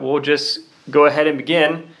We'll just go ahead and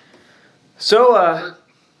begin. So,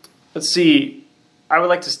 let's see. I would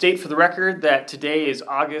like to state for the record that today is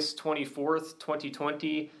August 24th,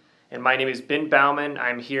 2020, and my name is Ben Bauman.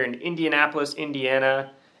 I'm here in Indianapolis,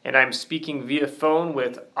 Indiana, and I'm speaking via phone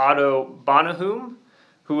with Otto Bonahum,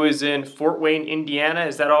 who is in Fort Wayne, Indiana.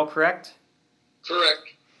 Is that all correct?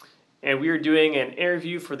 Correct. And we are doing an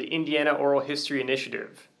interview for the Indiana Oral History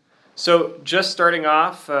Initiative. So, just starting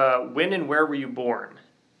off, when and where were you born?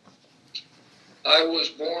 I was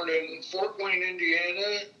born in Fort Wayne,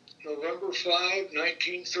 Indiana, November 5,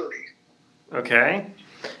 1930. Okay.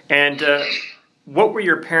 And what were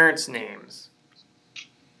your parents' names?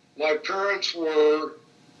 My parents were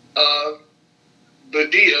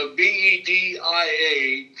Bedia,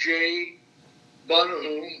 B-E-D-I-A, J.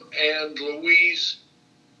 Bonahum, and Louise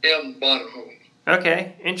M. Bonahum.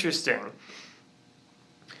 Okay, interesting.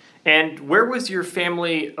 And where was your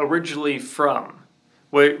family originally from?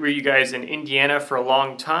 Were you guys in Indiana for a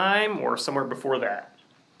long time or somewhere before that?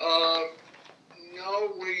 No,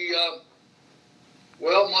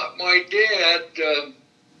 my dad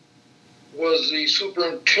was the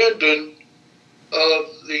superintendent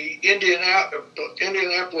of the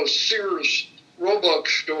Indianapolis Sears Roebuck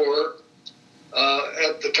store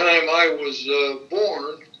at the time I was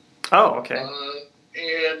born. Oh, okay.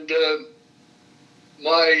 And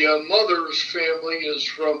my mother's family is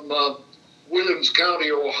from Williams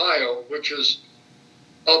County, Ohio, which is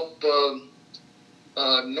up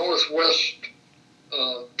northwest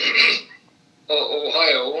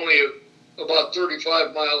Ohio, only about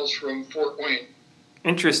 35 miles from Fort Wayne.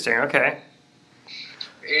 Interesting, okay.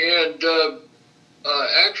 And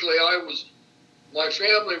actually, my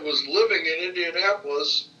family was living in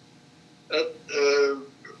Indianapolis, but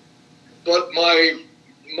my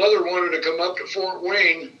mother wanted to come up to Fort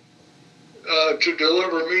Wayne to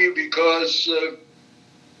deliver me because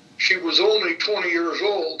she was only 20 years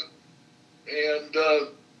old, and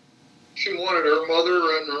she wanted her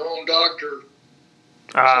mother and her own doctor.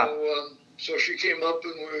 So she came up,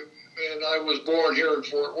 and I was born here in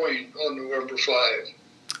Fort Wayne on November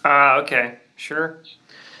 5. Okay, sure.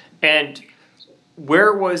 And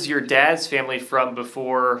where was your dad's family from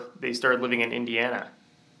before they started living in Indiana?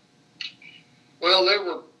 Well, they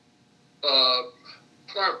were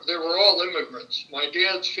all immigrants. My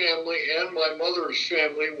dad's family and my mother's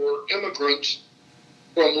family were immigrants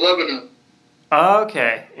from Lebanon.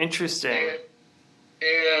 Okay, interesting.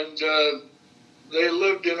 And they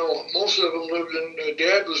lived most of them lived in,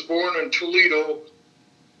 Dad was born in Toledo,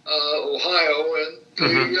 Ohio, and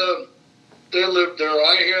they lived there.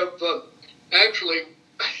 I have, actually,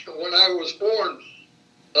 when I was born,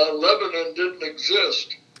 Lebanon didn't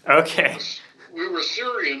exist. Okay. We were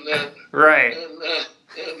Syrian then. Right. And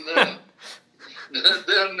then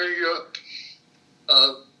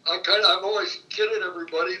I've always kidded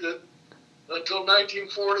everybody that until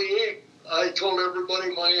 1948, I told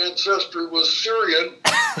everybody my ancestry was Syrian,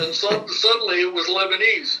 and suddenly it was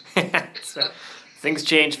Lebanese. So, things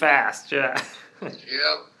change fast, yeah.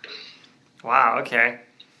 Yeah. Wow, okay.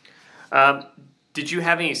 Did you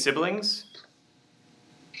have any siblings?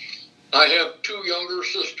 I have two younger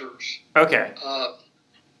sisters. Okay.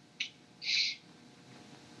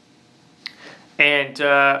 And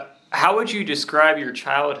how would you describe your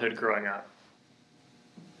childhood growing up?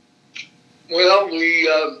 Well, we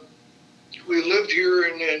lived here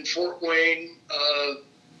in Fort Wayne,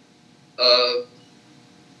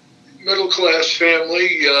 middle class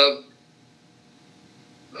family,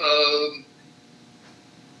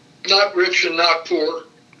 not rich and not poor.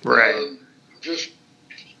 Right. Just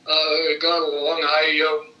got along.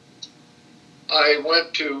 I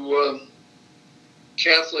went to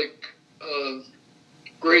Catholic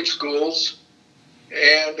grade schools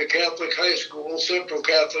and a Catholic high school, Central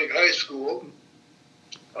Catholic High School,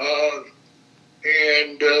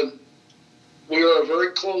 and we are a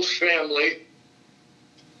very close family.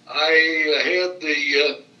 I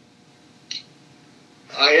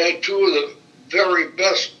had two of the very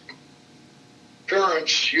best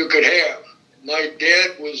parents you could have. My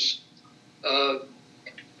dad was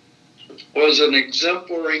an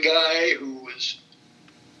exemplary guy who was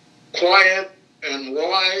quiet and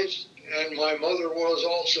wise, and my mother was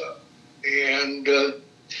also. And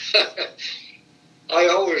I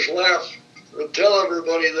always laugh and tell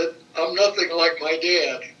everybody that I'm nothing like my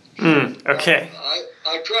dad. Okay.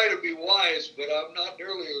 I try to be wise, but I'm not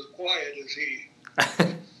nearly as quiet as he.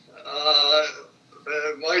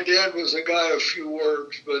 My dad was a guy of few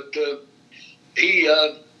words, but he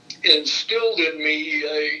instilled in me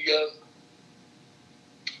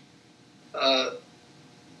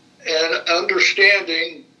an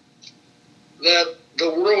understanding that the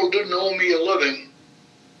world didn't owe me a living,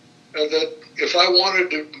 and that if I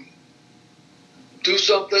wanted to do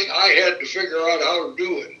something, I had to figure out how to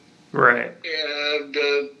do it. Right. And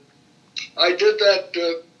I did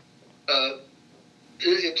that.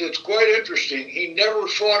 It's quite interesting. He never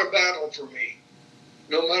fought a battle for me,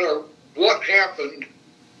 no matter what happened.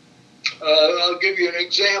 I'll give you an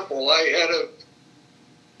example. I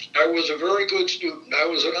was a very good student. I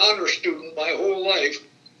was an honor student my whole life,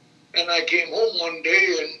 and I came home one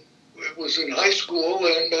day, and it was in high school,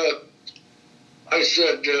 and I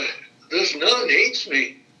said, "This nun hates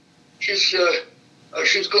me. She's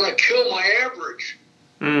going to kill my average."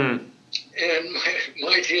 Mm. And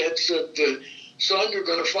my dad said, "Son, you're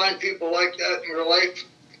going to find people like that in your life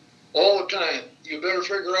all the time. You better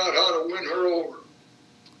figure out how to win her over."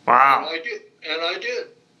 Wow. And I did.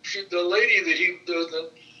 The lady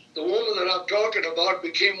the woman that I'm talking about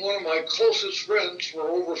became one of my closest friends for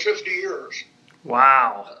over 50 years.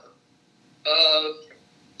 Wow.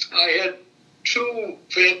 I had two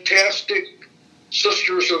fantastic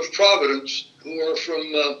Sisters of Providence who are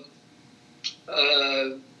from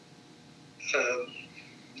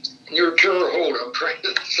near Terre Haute. I'm trying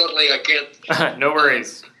to, suddenly I can't. No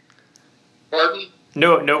worries. Pardon?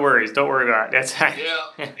 No worries. Don't worry about it. That's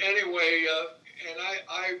Yeah. Anyway, and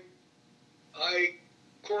I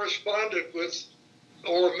corresponded with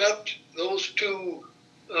or met those two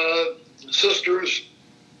sisters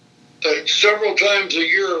several times a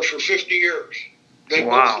year for 50 years. They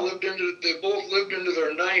both lived into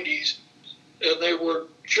their 90s, and they were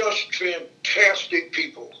just fantastic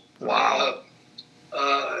people. Wow.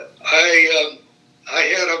 I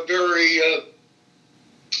had a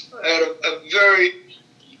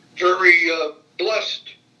very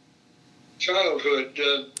blessed childhood.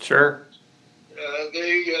 Sure.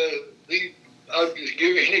 I'll just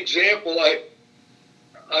give you an example. I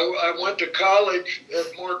went to college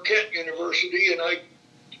at Marquette University, and I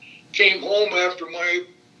came home after my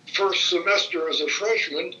first semester as a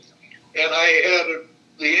freshman, and I had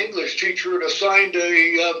the English teacher had assigned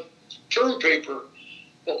a term paper.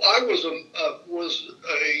 Well, I was a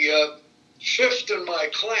fifth in my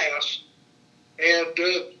class, and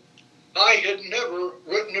I had never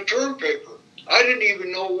written a term paper. I didn't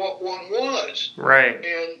even know what one was. Right.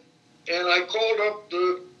 And I called up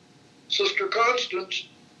the Sister Constance,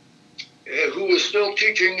 who was still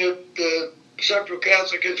teaching at Central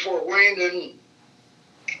Catholic in Fort Wayne, and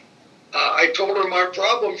I told her my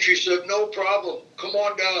problem. She said, "No problem. Come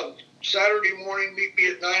on down. Saturday morning, meet me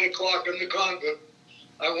at 9 o'clock in the convent."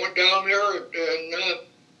 I went down there,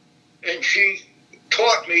 and she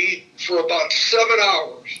taught me for about 7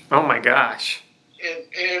 hours. Oh my gosh.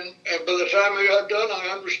 And by the time I got done, I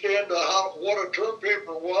understand what a term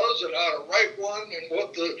paper was, and how to write one, and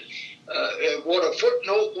what a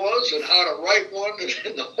footnote was, and how to write one, and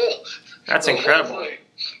the whole. That's incredible. Whole thing.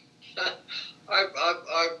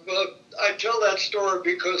 I tell that story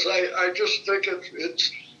because I just think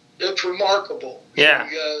it's remarkable. Yeah.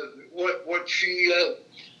 What she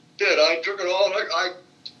did. I took it all.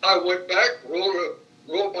 I went back,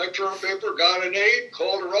 wrote my term paper, got an A,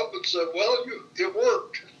 called her up and said, "Well, it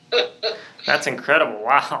worked." That's incredible.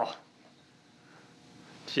 Wow.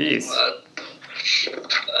 Jeez.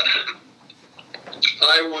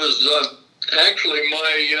 I was actually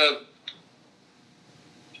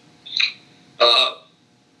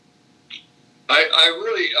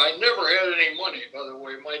I never had any money, by the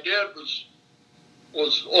way. My dad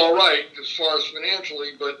was all right as far as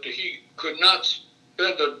financially, but he could not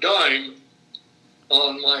spend a dime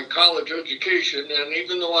on my college education, and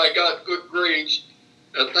even though I got good grades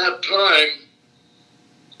at that time,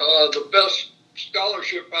 the best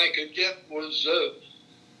scholarship I could get was a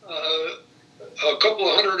couple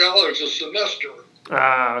of $100 a semester.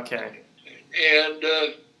 Ah, okay. And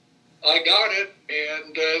I got it,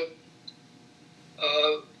 and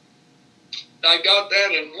I got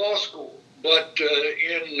that in law school. But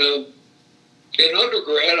in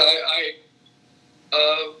undergrad, I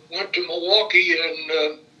went to Milwaukee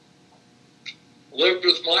and lived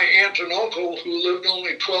with my aunt and uncle, who lived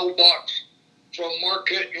only 12 blocks from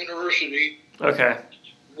Marquette University. Okay.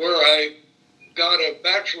 Where I got a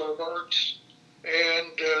Bachelor of Arts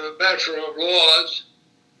and a Bachelor of Laws.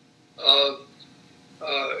 And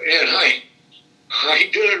I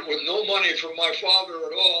did it with no money from my father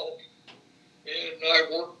at all. And I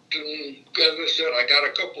worked, and as I said, I got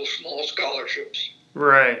a couple of small scholarships.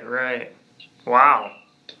 Right. Wow.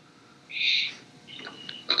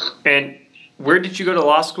 And where did you go to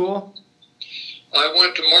law school? I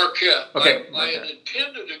went to Marquette. Okay. I had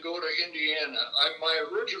intended to go to Indiana. My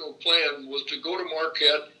original plan was to go to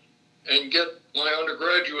Marquette and get my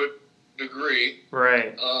undergraduate degree.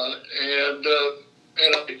 Right. And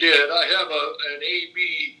I did. I have an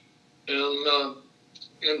AB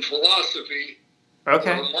in philosophy.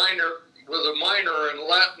 Okay. With a minor in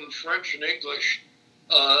Latin, French, and English,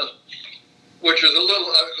 which is a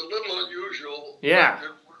little unusual. Yeah.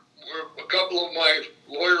 A couple of my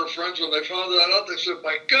lawyer friends, when they found that out, they said,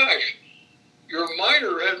 "My gosh, your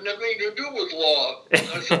minor had nothing to do with law." And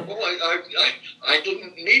I said, "Well, I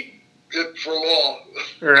didn't need it for law."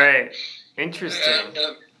 Right. Interesting.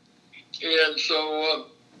 And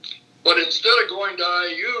so, but instead of going to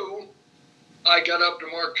IU, I got up to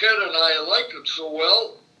Marquette, and I liked it so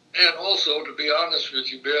well. And also, to be honest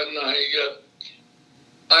with you, Ben,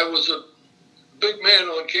 I was a big man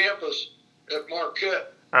on campus at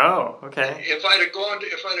Marquette. Oh, okay. If I'd have gone to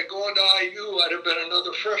IU, I'd have been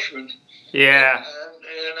another freshman. Yeah.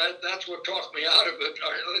 And that's what talked me out of it.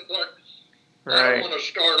 I thought, right. I don't want to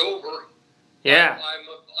start over. Yeah.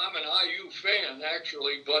 I'm an IU fan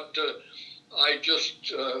actually, but I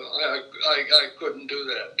just I couldn't do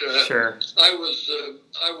that. Sure. I was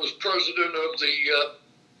president of the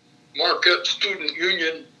Marquette Student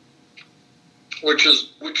Union, which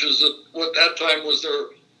is what that time was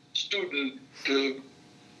their student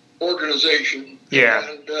organization. Yeah.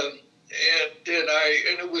 And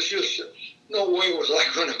it was just no way was I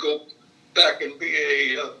going to go back and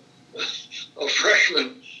be a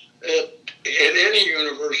freshman at any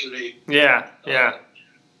university. Yeah. Yeah.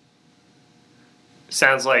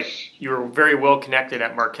 Sounds like you were very well connected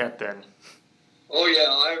at Marquette then. Oh yeah,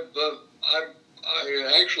 I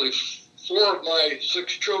actually 4 of my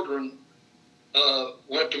 6 children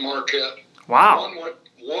went to Marquette. Wow.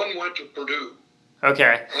 One went to Purdue.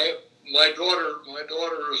 Okay. My daughter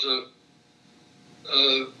is a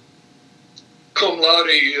cum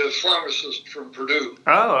laude pharmacist from Purdue.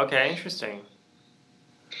 Oh, okay, interesting.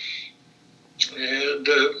 And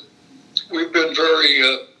we've been very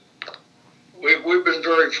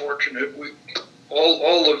fortunate.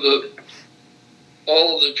 All of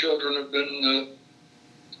the children have been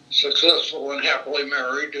successful and happily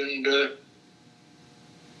married, and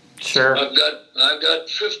sure. I've got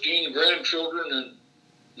 15 grandchildren and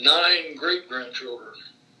 9 great grandchildren.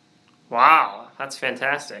 Wow, that's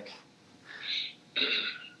fantastic.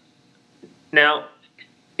 Now,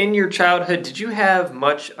 in your childhood, did you have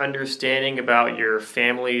much understanding about your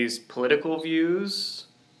family's political views?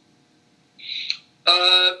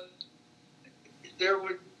 There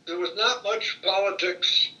was not much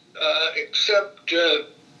politics, except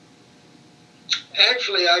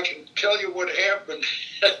actually I can tell you what happened.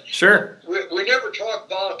 Sure. We never talked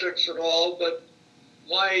politics at all, but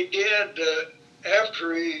my dad,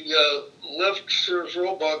 after he left Sears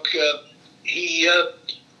Roebuck, he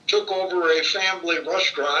took over a family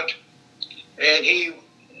restaurant, and he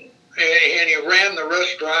ran the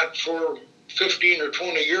restaurant for 15 or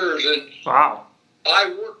 20 years, and wow. I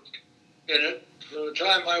worked in it from the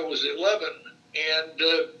time I was 11, and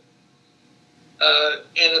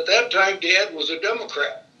at that time, Dad was a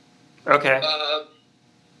Democrat. Okay.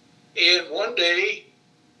 And one day,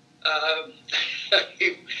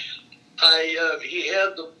 he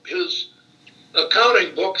had his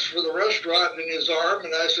accounting books for the restaurant in his arm,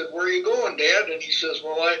 and I said, "Where are you going, Dad?" And he says,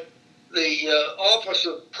 "Well, the Office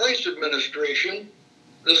of Price Administration."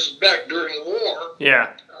 This is back during the war.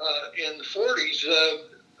 Yeah. In the 40s,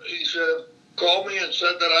 he said, called me and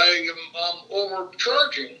said that I'm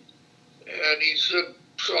overcharging, and he said,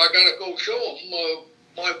 "So I got to go show him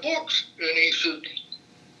my books." And he says,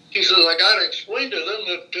 "I got to explain to them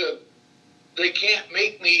that they can't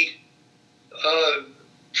make me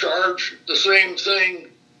charge the same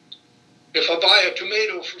thing. If I buy a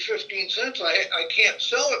tomato for 15 cents, I can't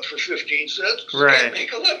sell it for 15 cents because I can't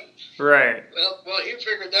make a living." Right. Well, he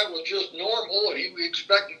figured that was just normal, and he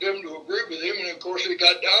expected them to agree with him. And of course, he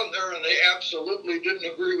got down there, and they absolutely didn't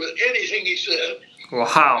agree with anything he said.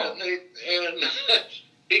 Wow. And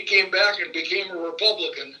he came back and became a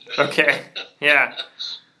Republican. Okay. Yeah.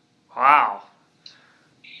 Wow.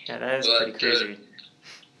 Yeah, that is pretty crazy.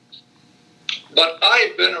 But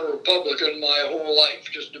I've been a Republican my whole life,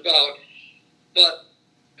 just about. But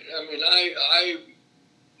I mean, I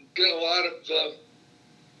did a lot of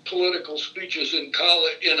political speeches in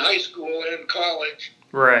college, in high school and college.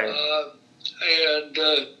 Right.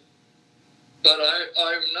 But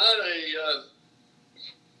I'm not a.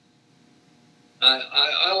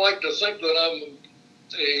 I like to think that I'm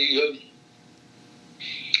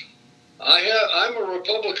a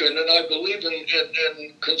Republican, and I believe in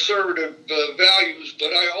conservative values,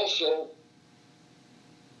 but I also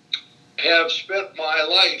have spent my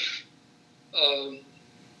life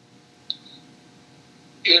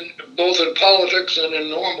in both in politics and in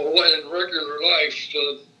normal and regular life,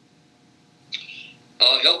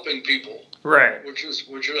 helping people. Right. Which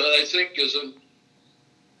I think is an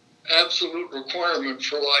absolute requirement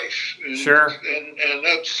for life. Sure. And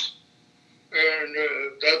that's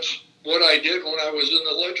what I did when I was in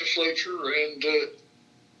the legislature,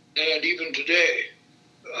 and even today,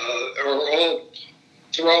 or all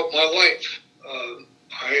throughout my life.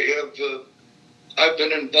 I've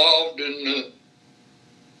been involved in.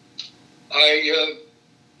 I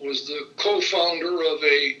was the co-founder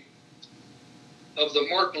of the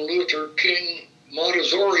Martin Luther King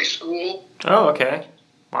Montessori School. Oh, okay.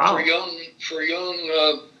 Wow. For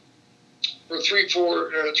 3,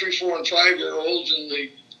 4, and 5-year-olds in the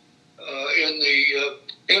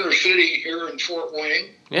inner city here in Fort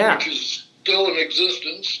Wayne, yeah. which is still in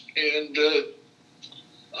existence, and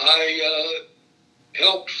I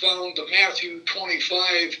helped found the Matthew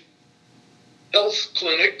 25 Health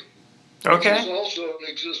Clinic, okay. which is also in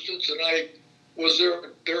existence, and I was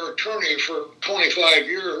their attorney for 25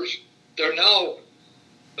 years. They're now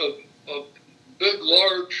a big,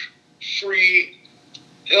 large, free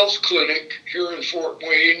health clinic here in Fort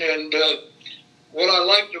Wayne, and what I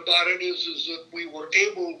liked about it is that we were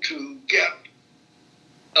able to get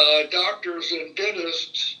doctors and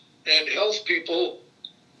dentists and health people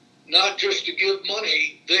not just to give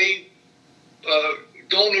money, they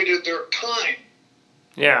donated their time.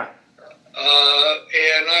 Yeah.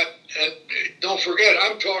 And don't forget,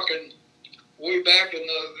 I'm talking way back in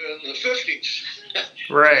the 50s.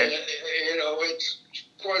 Right. It's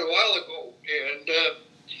quite a while ago.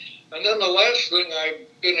 And then the last thing I've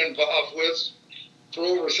been involved with for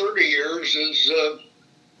over 30 years is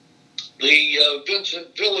the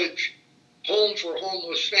Vincent Village Home for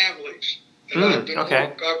Homeless Families. And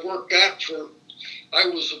I've worked that I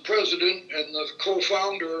was the president and the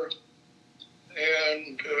co-founder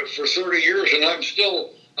and for 30 years, and I'm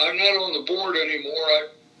not on the board anymore. I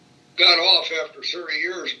got off after 30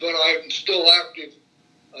 years, but I'm still active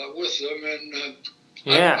with them, and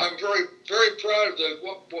I'm very, very proud of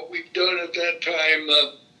what we've done at that time.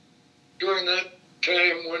 During that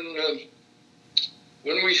time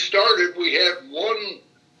when we started, we had one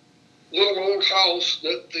little old house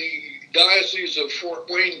that the Diocese of Fort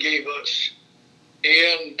Wayne gave us,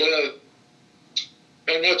 and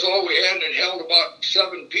that's all we had. And it held about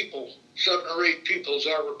 7 or 8 people, as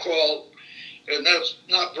I recall, and that's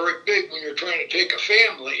not very big when you're trying to take a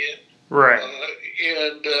family in. Right.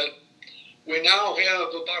 And we now have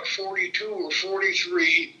about 42 or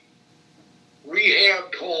 43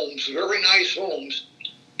 rehabbed homes, very nice homes,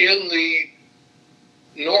 in the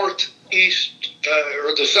northeast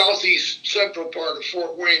or the southeast central part of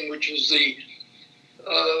Fort Wayne, which is the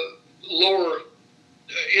lower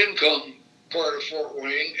income part of Fort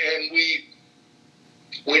Wayne, and we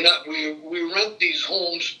rent these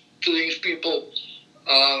homes to these people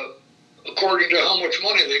according to how much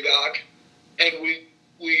money they got, and we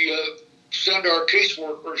send our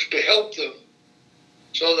caseworkers to help them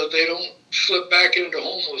so that they don't slip back into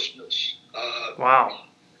homelessness. Wow.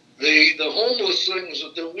 The homeless things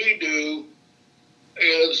that we do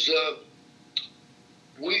is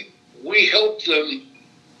we help them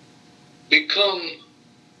become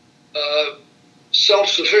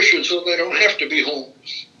self-sufficient so they don't have to be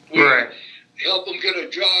homeless. We help them get a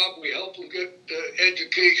job. We help them get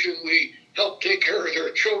education. We help take care of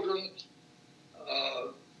their children.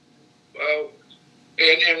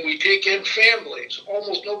 And we take in families.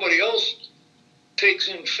 Almost nobody else takes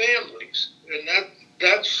in families, and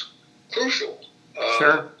that's crucial.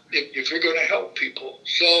 Sure. If you're going to help people.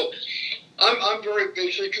 So I'm very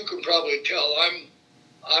basic. You can probably tell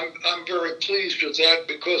I'm very pleased with that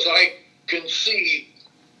because I can see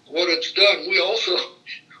what it's done.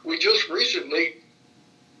 We just recently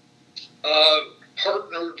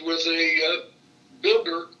partnered with a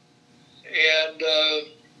builder, and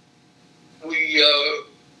we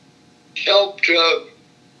helped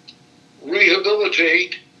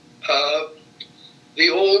rehabilitate the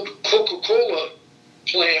old Coca-Cola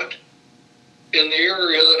plant in the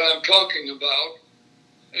area that I'm talking about.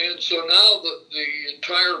 And so now the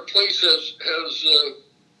entire place has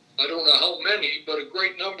I don't know how many, but a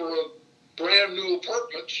great number of brand new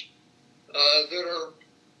apartments that are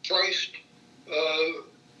priced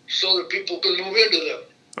so that people can move into them.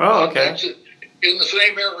 Oh, okay. That's in the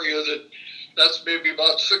same area that's maybe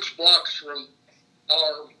about 6 blocks from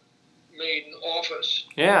our main office.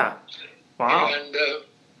 Yeah. Wow. And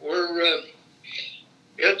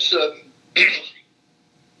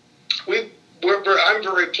I'm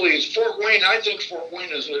very pleased. Fort Wayne, I think Fort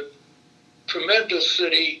Wayne is a tremendous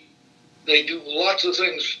city. They do lots of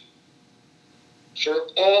things for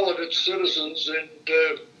all of its citizens, and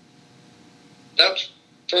that's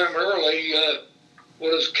primarily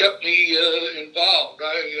what has kept me involved.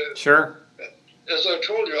 Sure. As I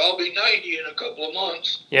told you, I'll be 90 in a couple of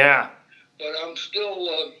months. Yeah. But I'm still,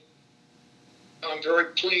 I'm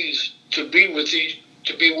very pleased to be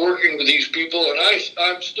working with these people, and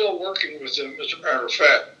I'm still working with them, as a matter of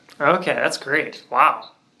fact. Okay, that's great.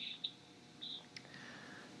 Wow.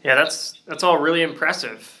 Yeah, that's all really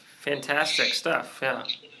impressive. Fantastic stuff. Yeah.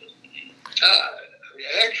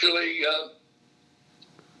 Actually,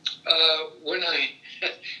 when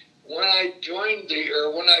I joined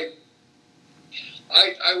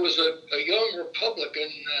I was a young Republican,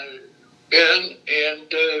 Ben,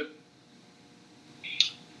 and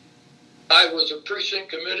I was a precinct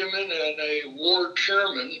committeeman and a ward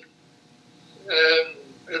chairman. And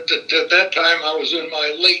at that time, I was in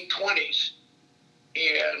my late 20s,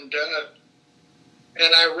 and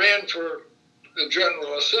I ran for the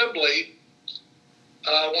General Assembly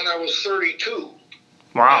when I was 32.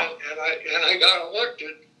 Wow. And I got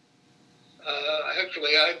elected.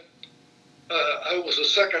 Actually, I was the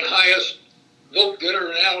second highest vote getter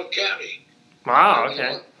in Allen County. Wow.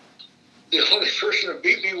 Okay. The only person that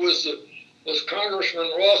beat me was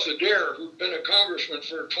Congressman Ross Adair, who'd been a congressman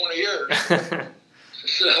for 20 years.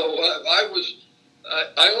 So I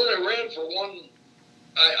only ran for one.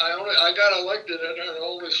 I got elected and I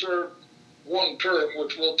only served one term,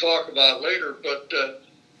 which we'll talk about later. But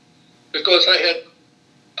because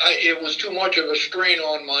it was too much of a strain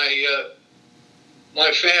on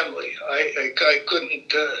my family. I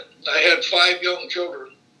couldn't. I had 5 young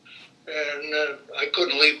children, and I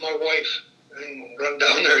couldn't leave my wife and run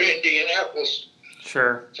down there to Indianapolis.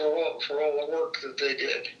 Sure. For all the work that they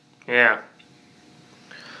did. Yeah.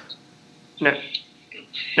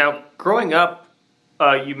 Now, growing up,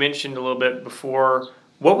 you mentioned a little bit before.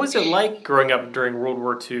 What was it like growing up during World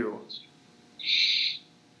War II?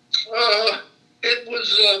 It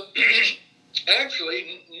was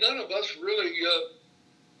actually none of us really.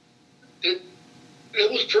 It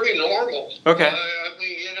was pretty normal. Okay. I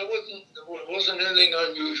mean, it wasn't anything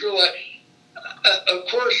unusual. Of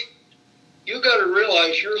course, you got to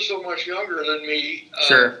realize you're so much younger than me.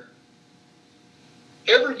 Sure.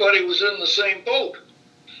 Everybody was in the same boat.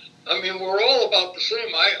 I mean, we're all about the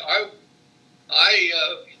same. I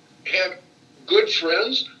had good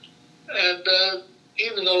friends, and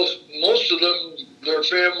even though most of them, their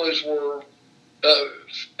families were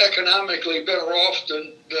economically better off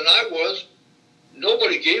than I was,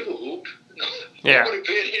 nobody gave a hoot. Yeah. Nobody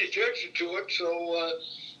paid any attention to it. So,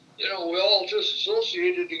 we all just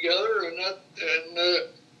associated together, and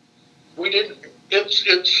we didn't.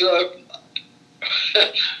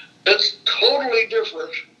 It's totally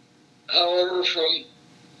different, however, from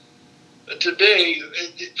today,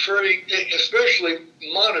 especially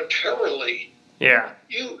monetarily. Yeah.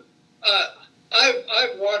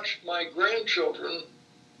 I've watched my grandchildren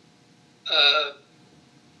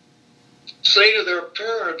say to their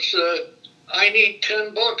parents, "I need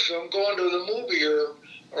 $10. I'm going to the movie,"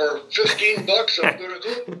 or $15. I'm going to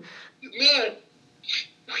go. Man.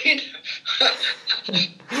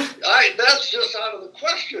 That's just out of the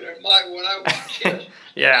question when I was a kid.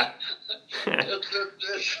 Yeah. And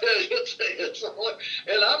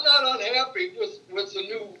I'm not unhappy with the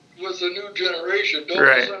new generation. Don't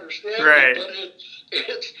misunderstand me, but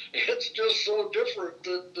it's just so different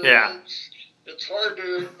that it's hard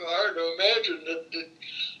to imagine that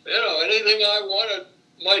anything I wanted.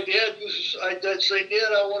 My dad I'd say,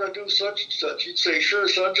 "Dad, I want to do such and such." He'd say, "Sure,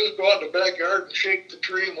 son, just go out in the backyard and shake the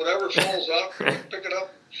tree, and whatever falls out, pick it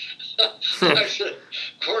up." I said,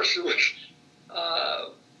 "Of course it was,"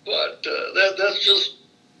 but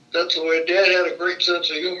that's the way. Dad had a great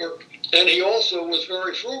sense of humor, and he also was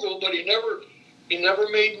very frugal. But he never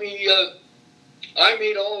made me. I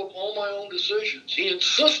made all my own decisions. He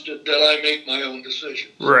insisted that I make my own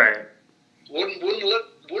decisions. Right.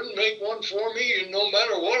 Wouldn't make one for me, no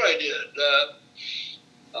matter what I did.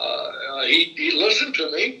 He listened to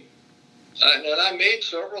me, and I made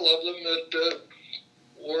several of them that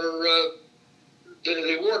were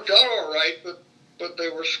they worked out all right, but they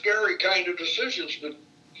were scary kind of decisions. But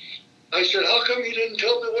I said, "How come you didn't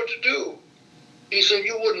tell me what to do?" He said,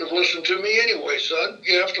 "You wouldn't have listened to me anyway, son.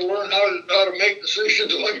 You have to learn how to make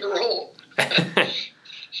decisions on your own."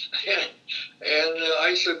 And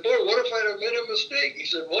I said, "Boy, what if I'd have made a mistake?" He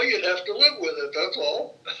said, "Well, you'd have to live with it, that's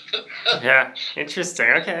all." Yeah,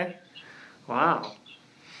 interesting. Okay. Wow.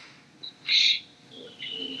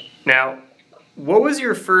 Now, what was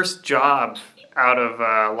your first job out of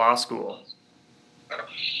law school?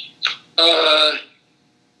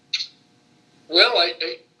 Well,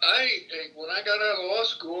 when I got out of law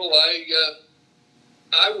school,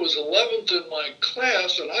 I was 11th in my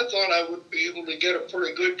class, and I thought I would be able to get a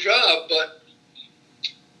pretty good job. But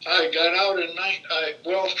I got out in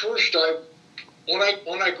first when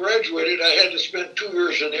I graduated, I had to spend 2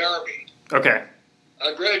 years in the Army. Okay.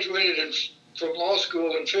 I graduated from law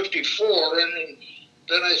school in '54, and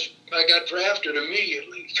then I got drafted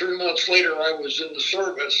immediately. 3 months later, I was in the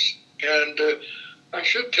service, and I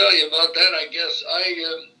should tell you about that. I guess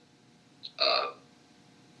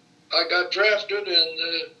I got drafted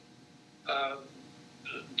and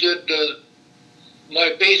did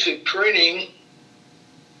my basic training,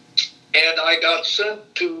 and I got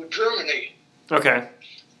sent to Germany. Okay.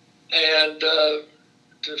 And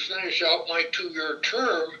to finish out my 2-year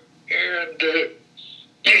term, and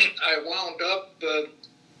I wound up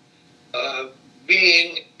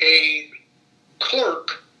being a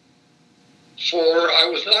clerk I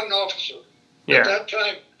was not an officer. Yeah. At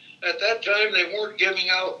that time, they weren't giving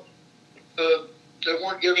out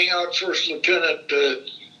first lieutenant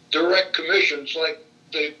direct commissions like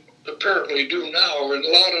they apparently do now, and a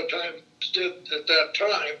lot of times did at that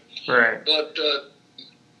time. Right. But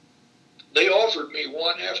they offered me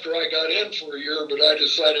one after I got in for a year, but I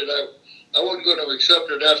decided I wasn't going to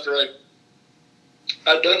accept it after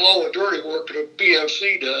I'd done all the dirty work that a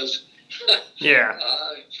PFC does. Yeah.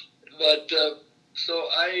 So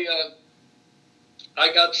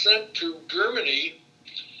I got sent to Germany,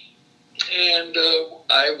 and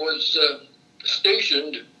I was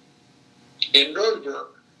stationed in Nuremberg.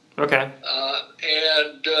 Okay.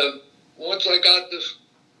 And once I got this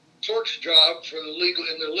clerk's job in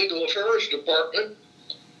the legal affairs department,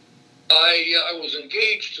 I was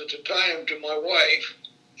engaged at the time to my wife,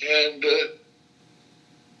 and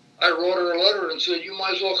I wrote her a letter and said, "You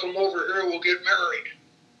might as well come over here. We'll get married,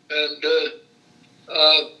 and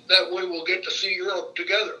that way we'll get to see Europe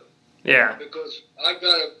together." Yeah. Because I've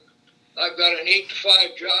got an 8 to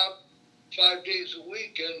 5 job, 5 days a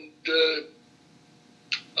week, and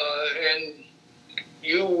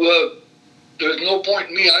you. There's no point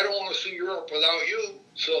in me. I don't want to see Europe without you.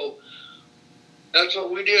 So that's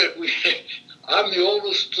what we did. I'm the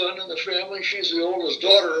oldest son in the family. She's the oldest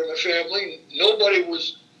daughter in the family. Nobody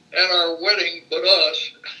was at our wedding but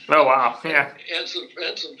us. Oh, wow. Yeah. And some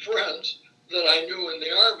friends that I knew in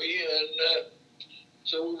the Army. And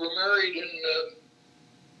so we were married in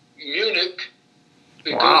Munich,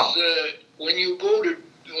 because when you go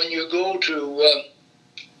to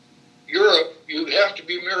Europe, you have to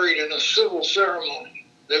be married in a civil ceremony.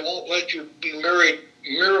 They won't let you be married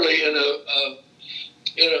merely in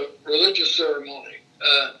a religious ceremony.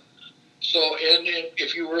 And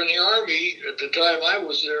if you were in the Army at the time I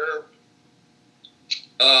was there,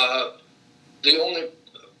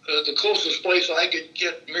 the closest place I could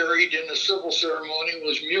get married in a civil ceremony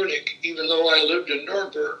was Munich, even though I lived in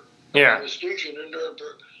Nuremberg. Yeah. I was stationed in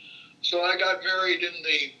Nuremberg. So I got married in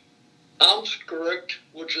the Amtsgericht,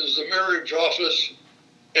 which is the marriage office,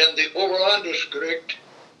 and the Oberlandesgericht,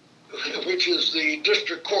 which is the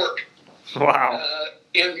district court. Wow.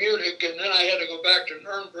 In Munich, and then I had to go back to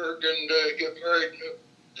Nuremberg and get married in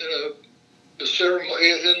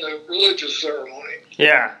the religious ceremony.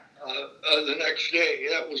 Yeah. The next day.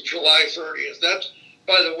 That was July 30th. That's,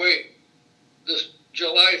 by the way, this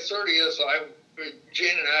July 30th,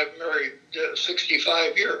 Jane and I have married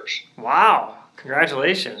 65 years. Wow.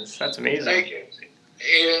 Congratulations. That's amazing. Thank you.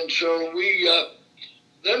 And so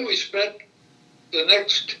then we spent the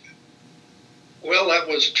next, that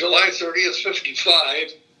was July 30th,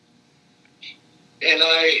 55. And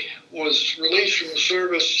I was released from the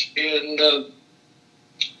service in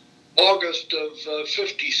August of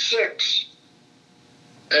 56.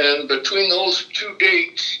 And between those two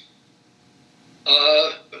dates,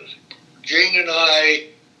 Jane and I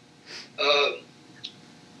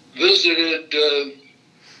visited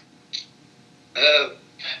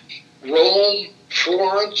Rome,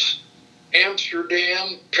 Florence,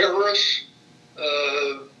 Amsterdam, Paris,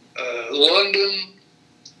 London,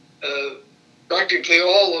 practically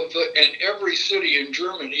all of and every city in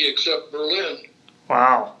Germany except Berlin.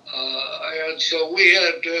 Wow. And so we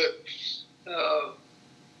had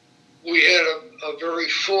a very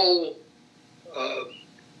full.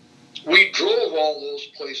 We drove all those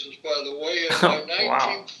places, by the way. And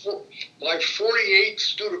my 48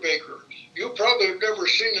 Studebaker. You probably have never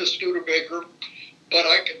seen a Studebaker, but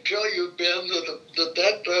I can tell you, Ben,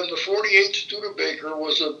 that time the 48 Studebaker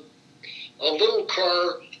was a little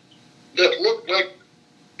car that looked like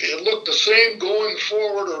it looked the same going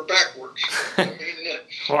forward or backwards. I mean,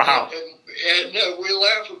 wow. And we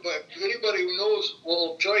laugh about anybody who knows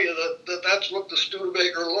will tell you that that's what the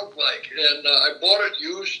Studebaker looked like. And I bought it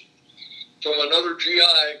used from another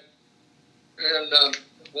GI. And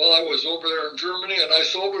while I was over there in Germany, and I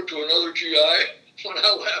sold it to another GI when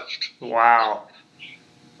I left. Wow.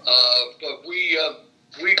 But we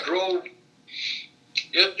drove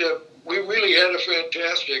it. We really had a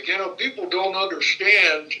fantastic. People don't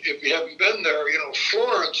understand if you haven't been there.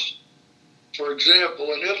 Florence, for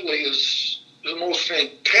example, in Italy is the most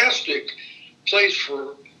fantastic place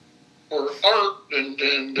for art and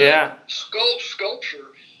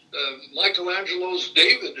sculpture. Michelangelo's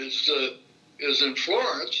David is in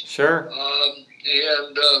Florence. Sure.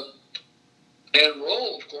 And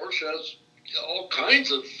Rome, of course, has all kinds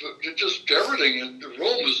of just everything. And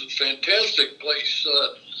Rome is a fantastic place.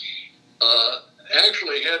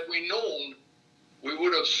 Actually, had we known, we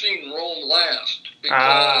would have seen Rome last,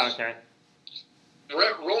 because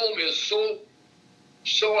Rome is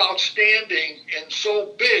so outstanding and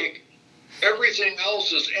so big. Everything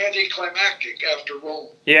else is anticlimactic after Rome.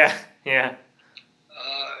 Yeah. I've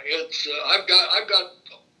got a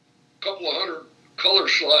couple of hundred color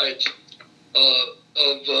slides of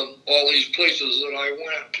all these places that I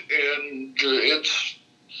went, and it's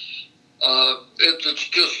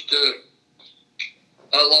just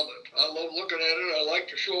I love it. I love looking at it. I like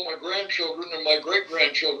to show my grandchildren and my great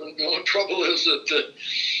grandchildren. The only trouble is that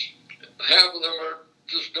half of them are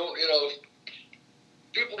just don't.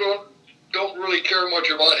 People don't really care much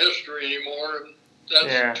about history anymore, and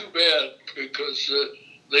that's too bad, because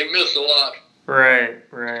they miss a lot. Right.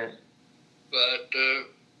 But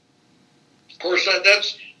of course,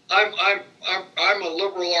 I'm a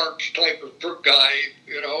liberal arts type of guy,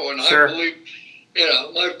 and sure. I believe,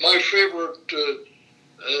 my favorite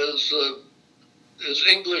is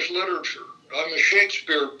English literature. I'm a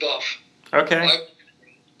Shakespeare buff. Okay.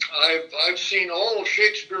 I've seen all of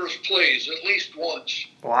Shakespeare's plays at least once.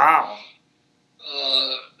 Wow.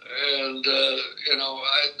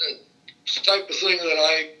 It's the type of thing that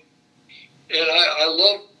I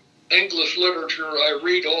love English literature. I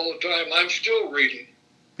read all the time. I'm still reading.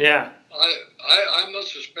 Yeah. I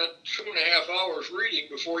must have spent 2.5 hours reading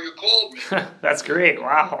before you called me. That's great.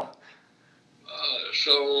 Wow. It's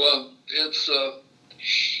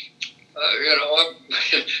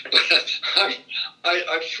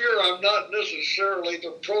I fear I'm not necessarily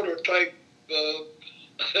the prototype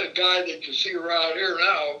guy that you see around here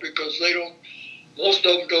now, because most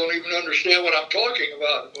of them don't even understand what I'm talking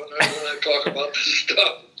about when I talk about this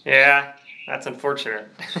stuff. Yeah, that's unfortunate.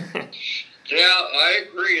 Yeah, I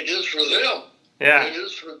agree. It is for them. Yeah. It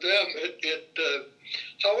is for them.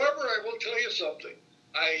 However, I will tell you something.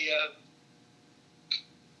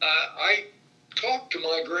 I talk to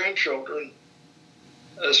my grandchildren,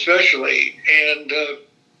 especially, and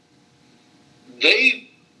they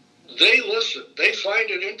listen. They find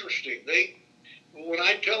it interesting. When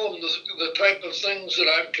I tell them the type of things that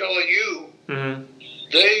I'm telling you, mm-hmm.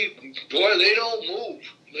 they don't move.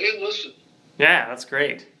 They listen. Yeah, that's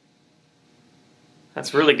great.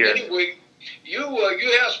 That's really good. Anyway,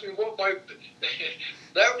 you asked me what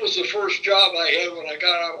that was the first job I had when I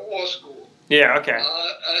got out of law school. Yeah, okay.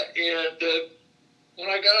 And when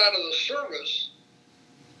I got out of the service,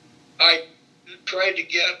 I tried to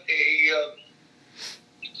get a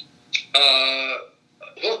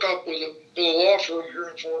hook up with a law firm here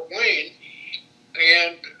in Fort Wayne,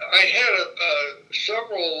 and I had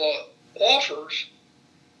several offers,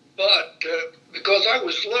 but because I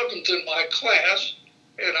was 11th in my class,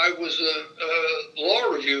 and I was a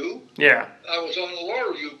law review. Yeah. I was on the law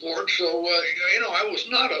review board, so I was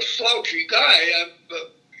not a slouchy guy,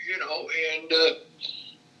 but in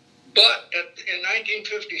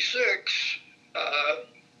 1956,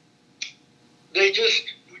 they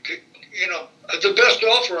just, the best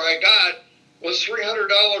offer I got was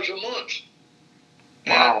 $300 a month.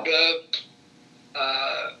 Wow.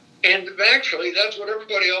 And actually, that's what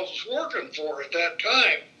everybody else was working for at that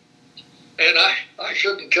time. And I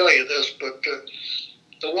shouldn't tell you this, but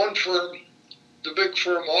the one firm, the big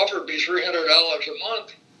firm, offered me $300 a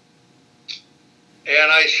month.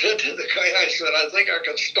 And I said to the guy, I think I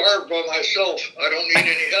can starve by myself. I don't need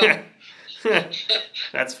any help.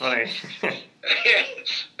 That's funny.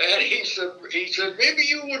 And he said, maybe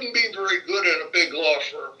you wouldn't be very good at a big law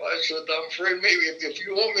firm. I said, I'm afraid maybe if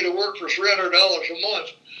you want me to work for $300 a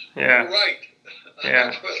month, yeah. You're right.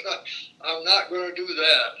 Yeah. I'm not going to do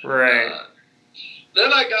that. Right.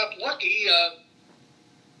 Then I got lucky.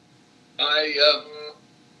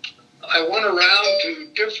 I went around to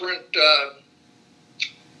different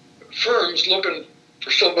firms looking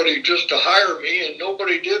for somebody just to hire me, and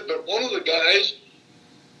nobody did. But one of the guys,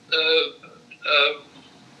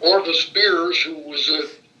 Orvis Spears, who was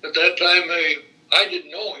at that time, I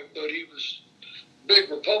didn't know him, but he was a big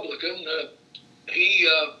Republican. He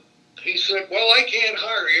said, well, I can't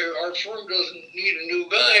hire you. Our firm doesn't need a new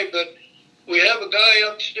guy, but we have a guy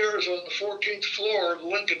upstairs on the 14th floor of the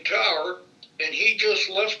Lincoln Tower, and he just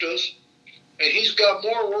left us, and he's got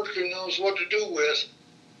more work than he knows what to do with.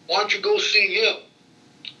 Why don't you go see him?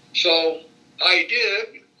 So I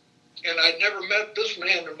did, and I'd never met this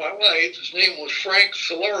man in my life. His name was Frank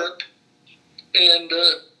Solaric, and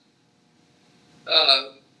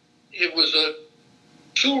it was a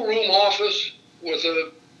 2-room office with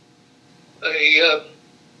a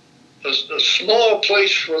small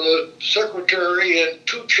place for the secretary and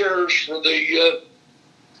 2 chairs for the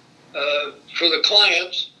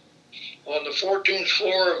clients on the 14th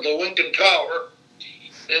floor of the Lincoln Tower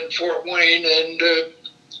in Fort Wayne. And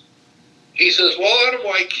he says, well, Adam,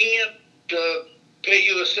 I can't pay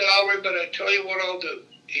you a salary, but I tell you what I'll do.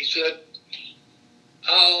 He said,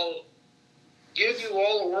 I'll give you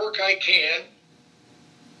all the work I can,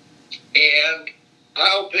 and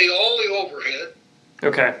I'll pay all the overhead.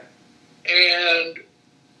 Okay. And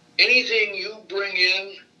anything you bring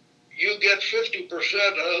in, you get 50%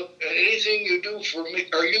 of, and anything you do for me,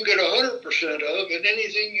 or you get 100% of, and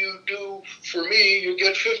anything you do for me, you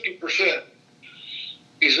get 50%.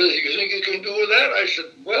 He says, you think you can do with that? I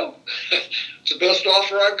said, well, it's the best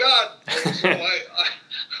offer I got. And so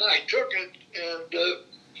I took it, and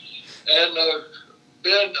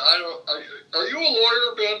Ben, are you a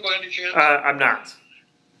lawyer, Ben, by any chance? I'm not.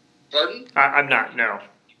 Pardon? I'm not, no.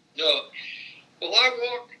 No. Well, I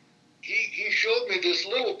walked, he showed me this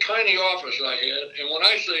little tiny office I had, and when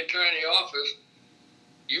I say tiny office,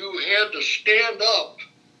 you had to stand up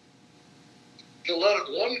to let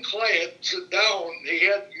one client sit down.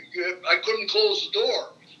 I couldn't close the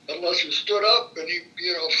door unless you stood up, and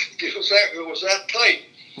it was that tight.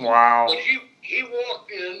 Wow. But he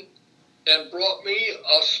walked in and brought me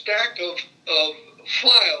a stack of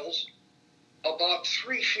files about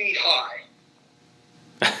 3 feet high.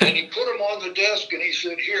 And he put them on the desk, and he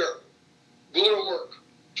said, here, go to work.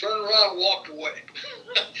 Turned around and walked away.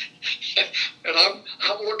 And I'm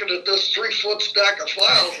looking at this 3-foot stack of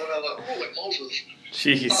files, and I thought, holy Moses.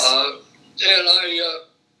 Jeez. And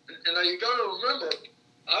you got to remember,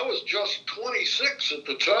 I was just 26 at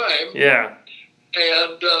the time. Yeah.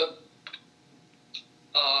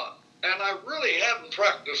 And I really hadn't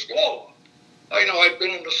practiced law. I'd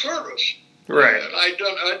been in the service. Right. And I'd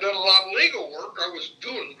done a lot of legal work.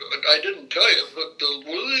 I didn't tell you, but the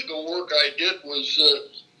legal work I did was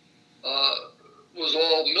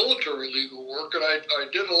all military legal work, and I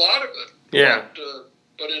did a lot of it. Yeah.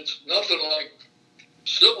 But it's nothing like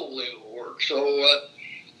civil legal work. So,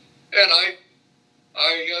 and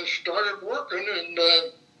I started working, and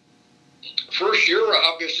first year,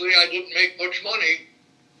 obviously, I didn't make much money,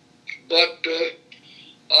 but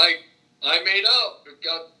I made out. It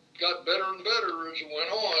got better and better as it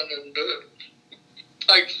went on, and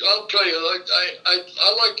I'll tell you, I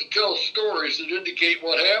like to tell stories that indicate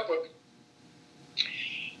what happened.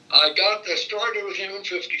 I started with him in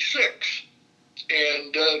 '56,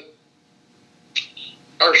 and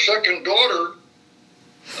our second daughter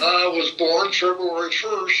was born February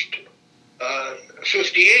 1st,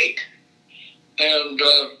 '58, and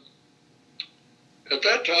at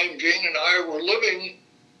that time, Jane and I were living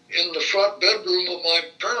in the front bedroom of my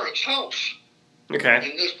parents' house. Okay.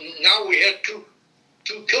 And now we had two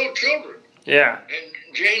children. Yeah. And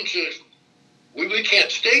Jane says, we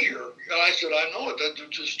can't stay here. And I said, I know it. There's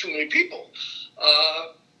just too many people.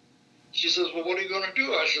 She says, well, what are you going to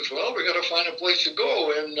do? I said, well, we got to find a place to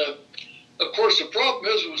go. And, of course, the problem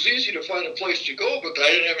is it was easy to find a place to go, but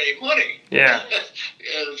I didn't have any money. Yeah.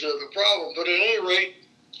 Is the problem. But at any rate,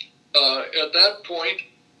 at that point,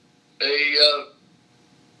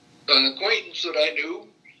 an acquaintance that I knew,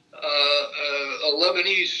 a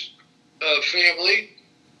Lebanese family,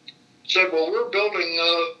 said, well, we're building,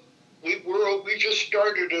 we just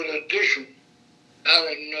started an addition out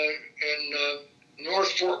in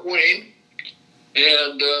North Fort Wayne,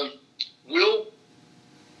 and we'll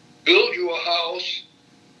build you a house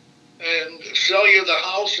and sell you the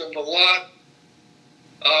house and the lot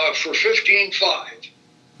for $15,500.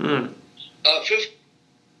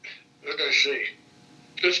 What did I say?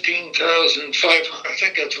 15,500. I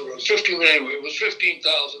think that's what it was. 15 anyway. It was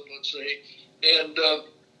 15,000, let's say, and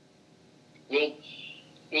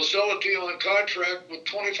we'll sell it to you on contract with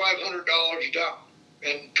 $2,500 down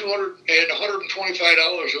and $125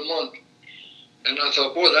 a month. And I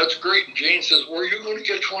thought, boy, that's great. And Jane says, where are you going to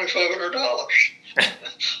get $2,500?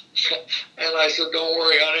 And I said, don't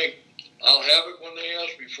worry, honey. I'll have it when they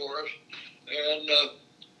ask me for it. And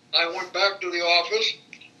I went back to the office,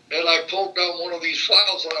 and I pulled down one of these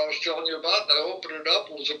files that I was telling you about, and I opened it up.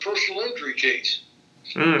 It was a personal injury case,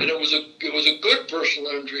 and it was a good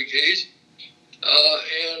personal injury case.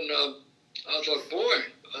 And I thought, boy,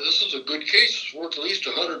 this is a good case. It's worth at least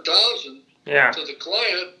 $100,000 to the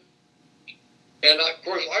client. And of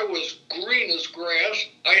course, I was green as grass.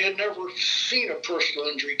 I had never seen a personal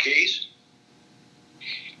injury case.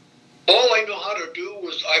 All I know how to do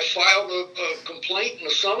was I filed a complaint and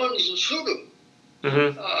a summons and sued him.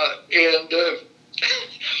 And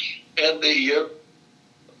the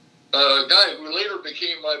guy who later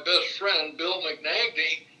became my best friend, Bill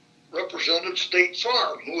McNagny, represented State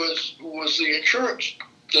Farm, who was the insurance,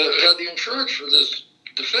 had the insurance for this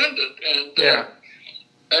defendant,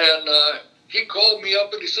 and he called me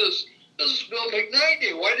up and he says, "This is Bill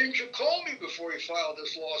McNagny. Why didn't you call me before you filed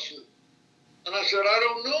this lawsuit?" And I said, "I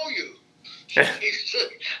don't know you." He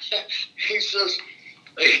says,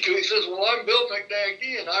 "Well, I'm Bill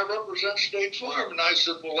McNagny and I represent State Farm." And I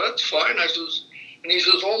said, "Well, that's fine." I says, and he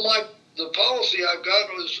says, the policy I've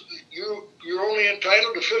got is you're only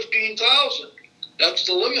entitled to $15,000. That's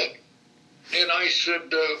the limit." And I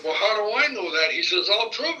said, "Well, how do I know that?" He says, "I'll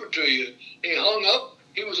prove it to you." He hung up.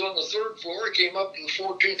 He was on the 3rd floor. He came up to the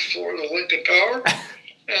 14th floor of the Lincoln Tower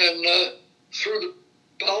and threw the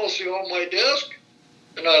policy on my desk.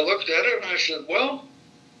 And I looked at it and I said, "Well,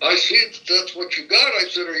 I see that's what you got." I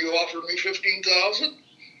said, "Are you offering me $15,000?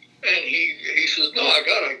 And he says, "No, I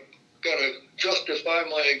gotta justify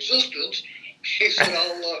my existence." He said,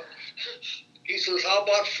 he says, "How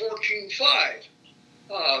about 14.5?"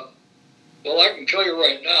 Well, I can tell you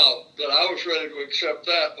right now that I was ready to accept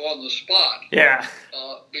that on the spot. Yeah.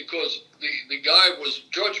 Because the guy was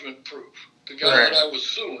judgment proof. The guy that I was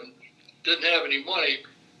suing didn't have any money,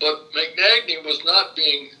 but McNagny was not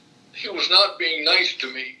being nice to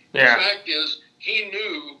me. Yeah. The fact is, he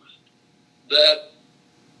knew that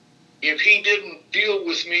if he didn't deal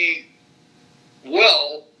with me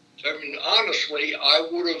well, I mean, honestly, I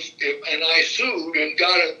would have, and I sued and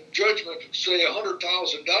got a judgment of, say,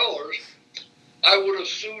 $100,000, I would have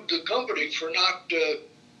sued the company for not dealing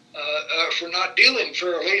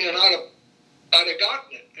fairly, and I'd have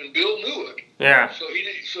gotten it, and Bill knew it. Yeah. So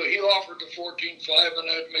he offered the 14.5, and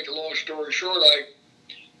to make a long story short, I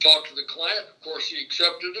talked to the client. Of course, he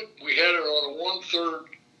accepted it. We had it on a 1/3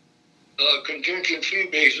 contingent fee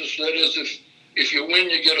basis. That is, if you win,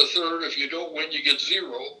 you get a third. If you don't win, you get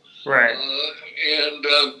zero. Right.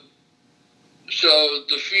 So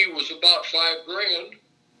the fee was about $5,000.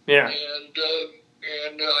 Yeah.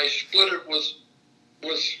 And I split it with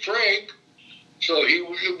Frank. So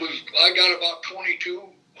I got about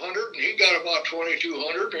 $2,200, and he got about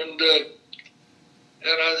 $2,200, and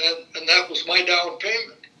that was my down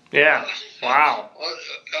payment. Yeah. Wow.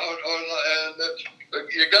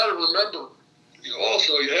 And you got to remember.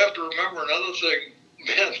 Also, you have to remember another thing,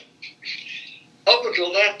 man. Up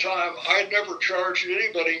until that time, I'd never charged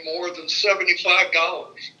anybody more than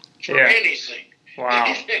 $75 for anything. Wow.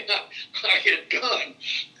 Anything I had done.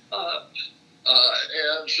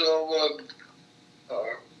 And so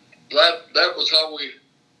that was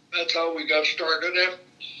that's how we got started.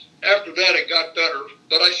 After that, it got better,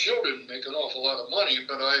 but I still didn't make an awful lot of money.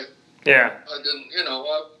 But I didn't,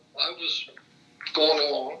 I was going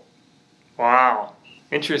along. Wow,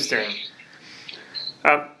 interesting.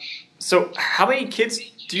 So how many kids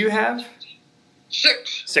do you have?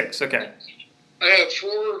 6. 6, okay. I have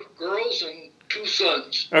 4 girls and 2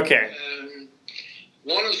 sons. Okay. And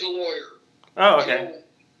one is a lawyer. Oh, okay. Joe,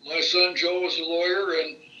 my son Joe is a lawyer,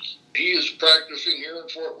 and he is practicing here in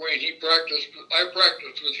Fort Wayne. I practiced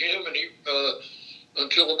with him, and he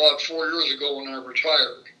until about 4 years ago when I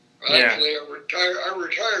retired. Actually, I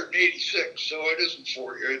retired in '86, so it isn't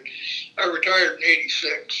 4 years. I retired in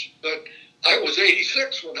 '86, but I was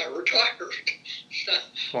 86 when I retired.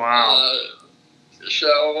 Wow.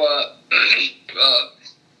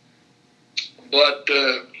 But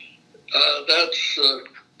that's.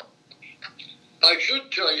 I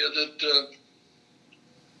should tell you that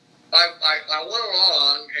I went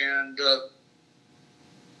along and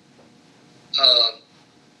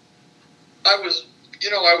I was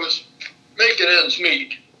making ends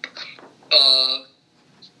meet,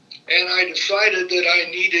 and I decided that I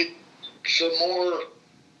needed some more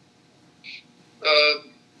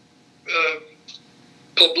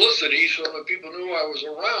publicity so that people knew I was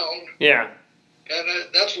around. Yeah.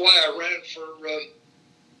 And that's why I ran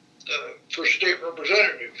for state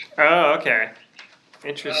representative. Oh, okay.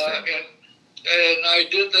 Interesting. And I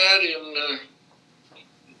did that in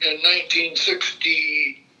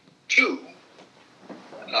 1962.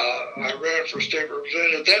 I ran for state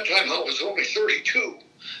representative. At that time, I was only 32.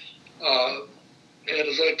 And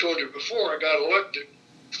as I told you before, I got elected.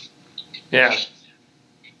 Yeah.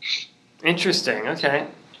 Interesting. Okay.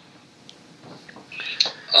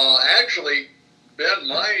 Actually, Ben,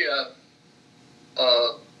 my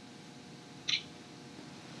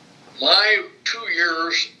 2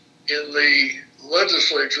 years in the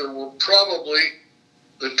legislature were probably,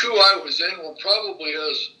 the 2 I was in were probably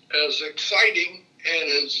as exciting and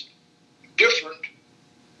as different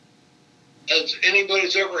as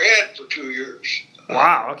anybody's ever had for 2 years.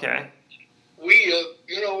 Wow. Okay. We,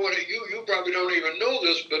 you know what? You probably don't even know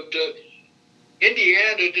this, but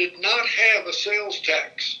Indiana did not have a sales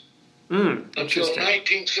tax until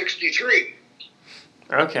 1963.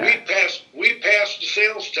 Okay. We passed the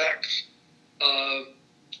sales tax,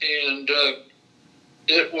 and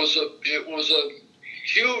it was a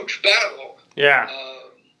huge battle. Yeah.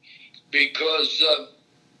 Because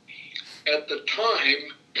at the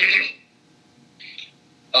time,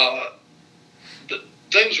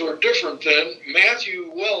 things were different then.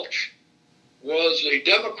 Matthew Welch was a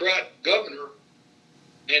Democrat governor,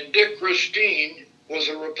 and Dick Christine was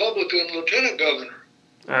a Republican lieutenant governor.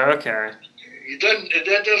 Okay.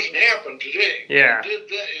 That doesn't happen today. Yeah.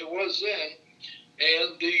 It was then,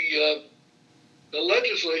 and the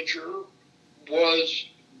legislature was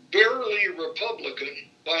barely Republican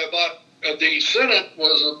by about. The Senate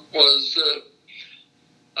was.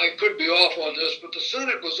 I could be off on this, but the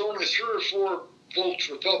Senate was only 3 or 4 votes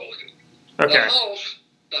Republican. Okay.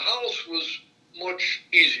 The House was much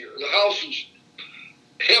easier. The House was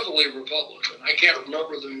heavily Republican. I can't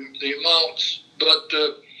remember the amounts, but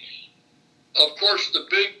of course the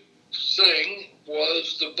big thing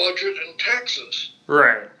was the budget and taxes.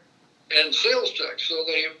 Right. And sales tax. So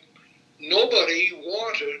nobody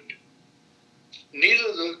wanted,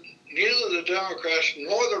 neither the Democrats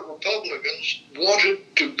nor the Republicans wanted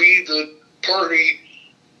to be the party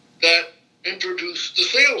that introduced the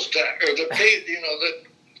sales tax, or that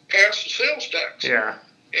passed the sales tax. Yeah.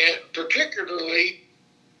 And particularly,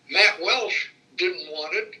 Matt Welch didn't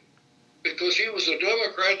want it because he was a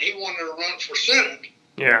Democrat. He wanted to run for Senate.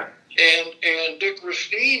 Yeah. And Dick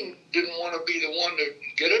Christine didn't want to be the one to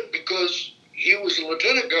get it because he was a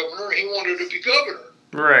lieutenant governor. He wanted to be governor.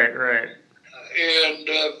 Right. Right. And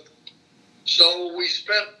so we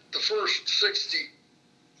spent the first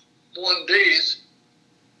 61 days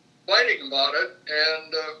fighting about it,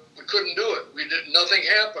 and we couldn't do it. Nothing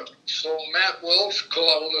happened. So Matt Welch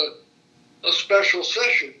called a special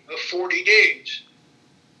session of 40 days.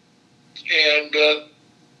 And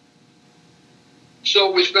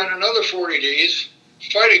so we spent another 40 days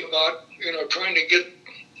fighting about, trying to get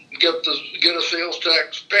a sales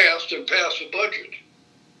tax passed and pass a budget.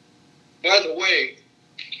 By the way,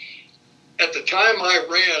 at the time I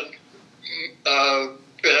ran,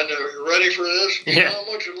 and are you ready for this? Yeah. You know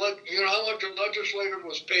how much a legislator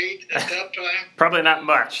was paid at that time? Probably not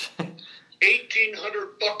much.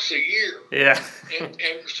 $1,800 a year. Yeah.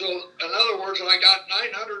 and so, in other words, I got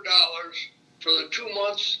 $900 for the 2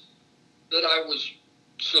 months that I was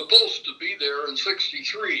supposed to be there in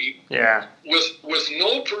 '63. Yeah. With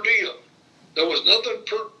no per diem. There was nothing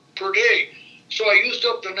per day. So I used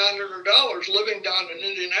up the $900 living down in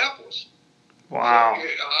Indianapolis. Wow. So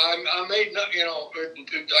I made, I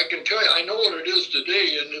can tell you, I know what it is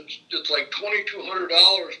today, and it's like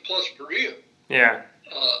 $2,200 plus per diem. Yeah.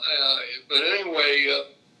 But anyway,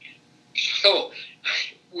 so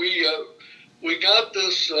we got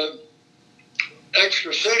this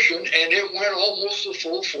extra session, and it went almost a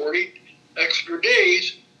full 40 extra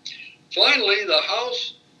days. Finally, the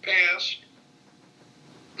House passed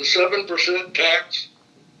the 7% tax,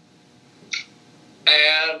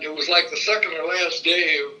 and it was like the second or last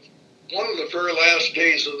day of one of the very last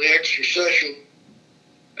days of the extra session.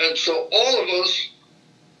 And so all of us,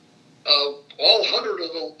 all 100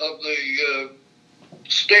 of the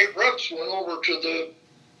state reps went over to the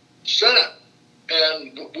Senate,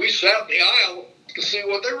 and we sat in the aisle to see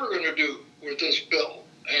what they were going to do with this bill.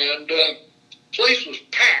 And the place was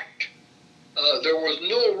packed. There was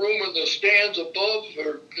no room in the stands above.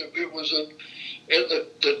 It was and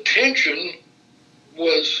the tension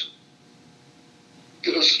was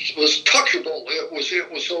touchable. It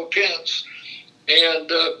was so tense, and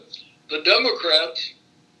the Democrats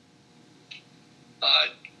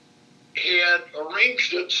had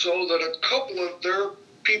arranged it so that a couple of their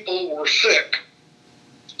people were sick.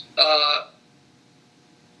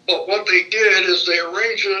 But what they did is they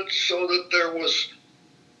arranged it so that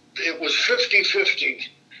it was 50-50.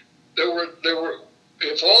 There were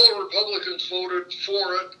if all the Republicans voted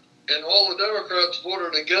for it and all the Democrats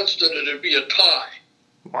voted against it, it'd be a tie.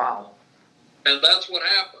 Wow. And that's what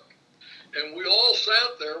happened. and we all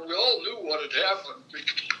sat there. We all knew what had happened.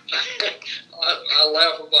 I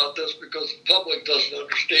laugh about this because the public doesn't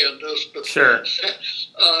understand this, but sure.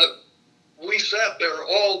 We sat there,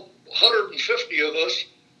 all 150 of us,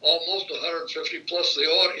 almost 150 plus the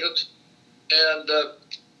audience, and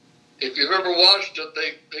if you've ever watched it,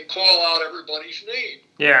 they call out everybody's name.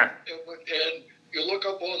 Yeah. And you look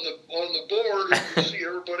up on the board and you see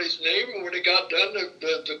everybody's name. And when it got done,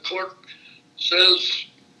 the clerk says,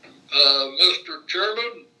 "Mr.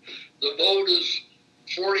 Chairman, the vote is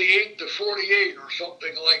 48 to 48 or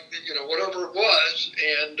something like that, whatever it was,"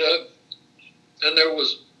 and there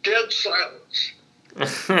was dead silence in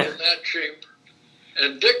that chamber.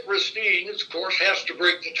 And Dick Ristine, of course, has to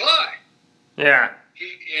break the tie. Yeah.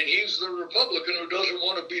 He's the Republican who doesn't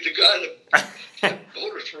want to be the guy that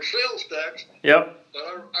voted for sales tax. Yep. But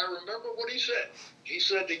I remember what he said. He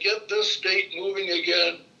said, to get this state moving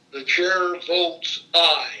again, the chair votes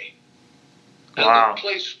aye. And wow. the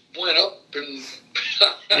place went up, and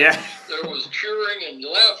yeah. there was cheering and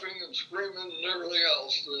laughing and screaming and everything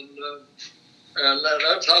else. And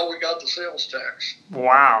that's how we got the sales tax.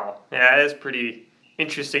 Wow. Yeah, that is pretty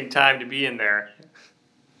interesting time to be in there.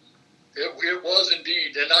 It was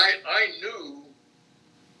indeed, and I knew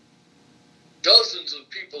dozens of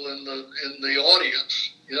people in the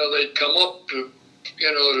audience. They'd come up to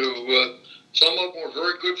some of them were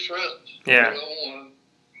very good friends. Yeah.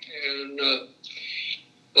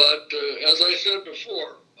 But as I said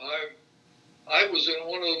before, I was in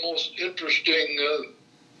one of the most interesting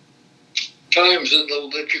times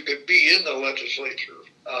that you could be in the legislature.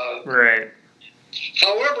 Right.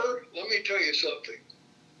 However, let me tell you something.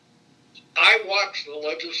 I watch the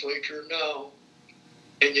legislature now,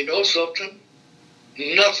 and you know something?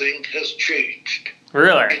 Nothing has changed.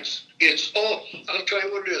 Really? It's all, I'll tell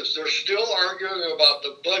you what it is. They're still arguing about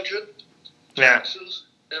the budget, taxes,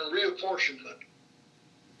 and reapportionment.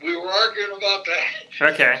 We were arguing about that.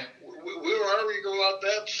 Okay. We were arguing about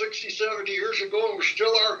that 60, 70 years ago, and we're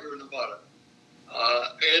still arguing about it.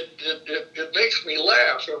 It makes me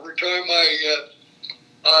laugh every time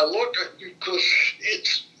I look at it, because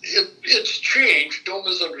it's changed. Don't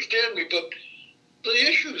misunderstand me, but the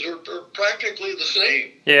issues are practically the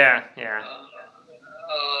same. Yeah, yeah.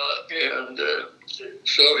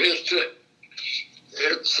 So it's.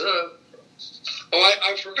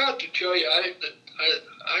 I forgot to tell you.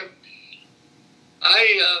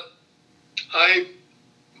 I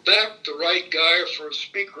backed the right guy for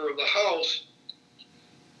Speaker of the House,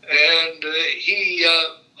 and he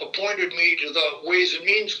appointed me to the Ways and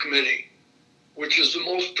Means Committee, which is the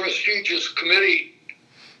most prestigious committee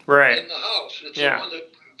right. in the House. It's yeah. the one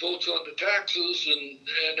that votes on the taxes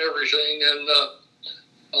and everything,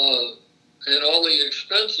 and all the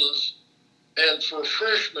expenses. And for a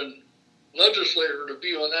freshman legislator to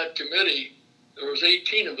be on that committee, there was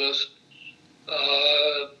 18 of us,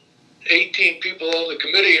 18 people on the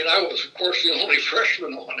committee, and I was, of course, the only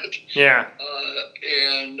freshman on it. Yeah.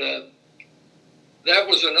 And that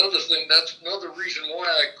was another thing. That's another reason why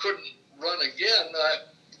I couldn't run again.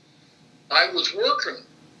 I was working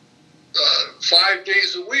 5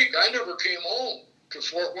 days a week. I never came home to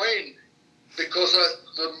Fort Wayne because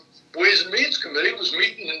the Ways and Means Committee was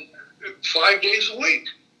meeting 5 days a week,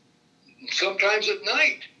 sometimes at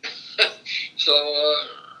night. So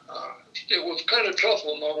it was kind of tough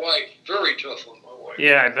on my wife, very tough on my wife.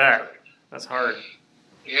 Yeah, I bet. That's hard.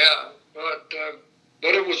 Yeah, but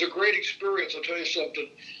it was a great experience. I'll tell you something.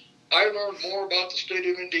 I learned more about the state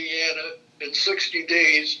of Indiana in 60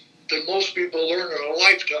 days than most people learn in a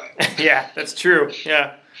lifetime. Yeah, that's true.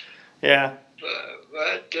 Yeah, yeah.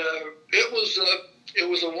 But it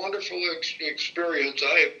was a wonderful experience.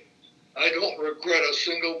 I don't regret a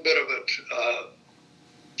single bit of it.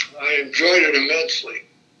 I enjoyed it immensely.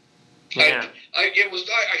 Yeah. I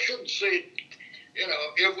shouldn't say,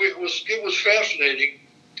 it was fascinating.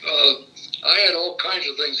 I had all kinds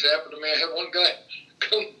of things happen to me. I had one guy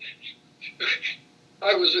come.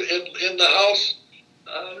 I was in the house,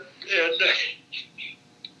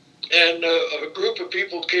 and a group of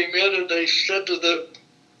people came in, and they said to the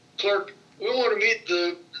clerk, "We want to meet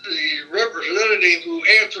the representative who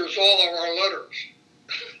answers all of our letters."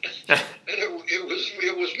 And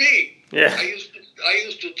it was me. Yeah. I used to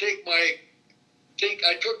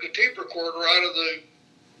I took the tape recorder out of the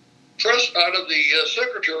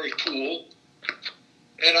secretary pool,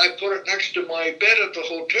 and I put it next to my bed at the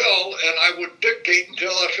hotel, and I would dictate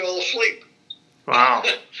until I fell asleep. Wow.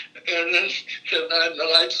 and then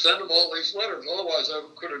I'd send them all these letters. Otherwise, I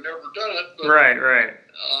could have never done it. But, right.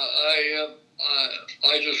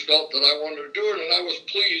 I just felt that I wanted to do it, and I was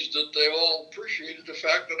pleased that they all appreciated the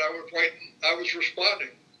fact that I was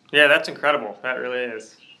responding. Yeah, that's incredible. That really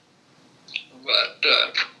is. But,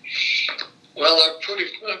 well, I pretty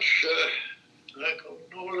much, I don't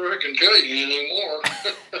know whether I can tell you anymore.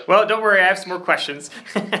 Well, don't worry. I have some more questions.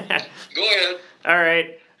 Go ahead. All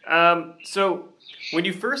right. So when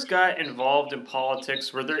you first got involved in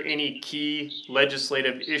politics, were there any key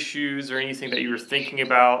legislative issues or anything that you were thinking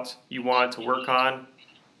about you wanted to work on?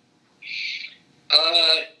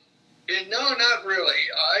 No, not really.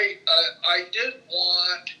 I did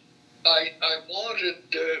want. I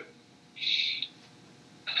wanted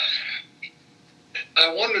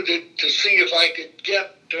to see if I could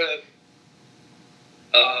get.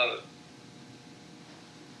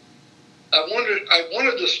 I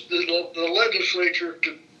wanted the legislature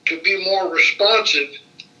to be more responsive,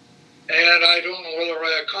 and I don't know whether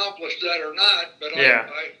I accomplished that or not. But yeah.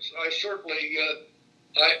 I certainly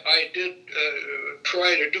I did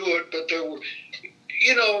try to do it. But there were,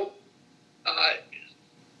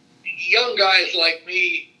 young guys like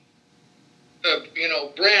me,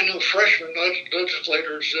 brand new freshman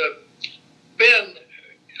legislators, Ben,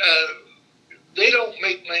 they don't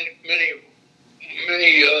make many.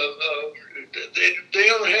 They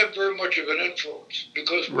don't have very much of an influence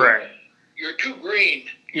because you're too green.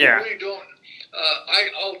 You really don't.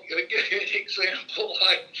 I'll give you an example.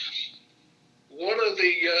 One of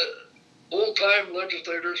the old-time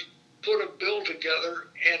legislators put a bill together,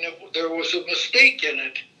 and there was a mistake in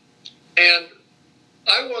it, and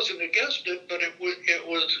I wasn't against it, but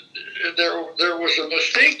there was a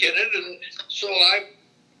mistake in it, and so I,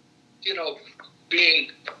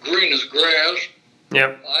 being green as grass,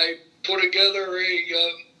 I put together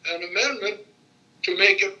an amendment to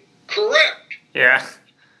make it correct. Yeah.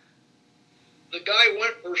 The guy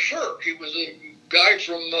went berserk. He was a guy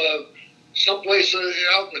from someplace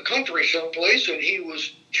out in the country someplace, and he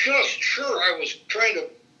was just sure I was trying to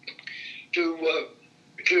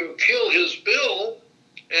kill his bill.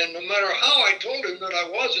 And no matter how I told him that I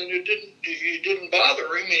wasn't, it didn't bother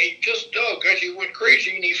him. And he just gosh, he went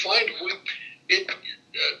crazy, and he finally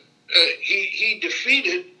he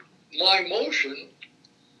defeated my motion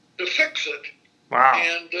to fix it. Wow.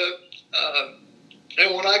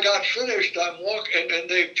 And when I got finished, I'm walking, and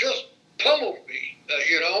they just pummeled me,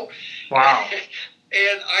 Wow.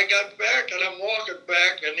 And I got back, and I'm walking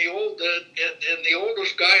back, and the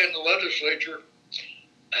oldest guy in the legislature,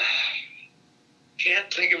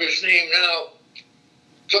 can't think of his name now,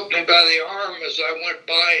 took me by the arm as I went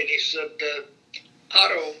by, and he said,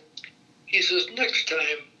 Otto, he says, next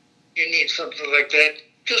time you need something like that,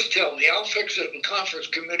 just tell me. I'll fix it in conference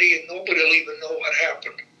committee, and nobody will even know what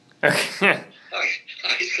happened. I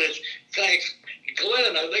said, thanks.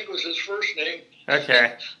 Glenn, I think was his first name.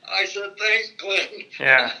 Okay. I said, thanks, Glenn.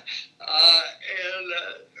 Yeah.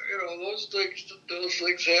 Those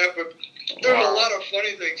things happen. There's a lot of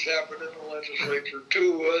funny things happen in the legislature,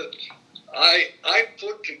 too. I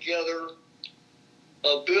put together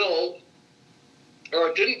a bill, or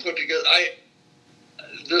I didn't put together,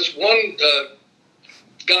 this one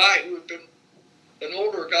guy who had been, an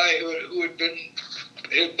older guy who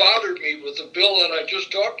had bothered me with the bill that I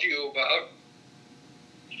just talked to you about.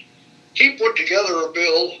 He put together a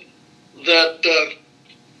bill that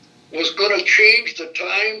was going to change the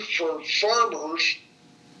time for farmers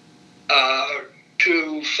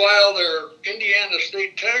to file their Indiana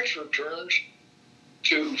state tax returns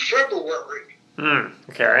to February.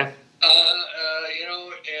 Okay.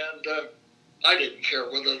 And I didn't care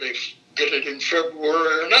whether they did it in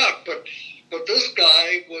February or not, but this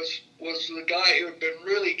guy was the guy who had been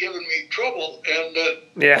really giving me trouble, and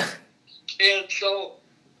and so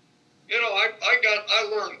I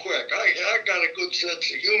learned quick. I got a good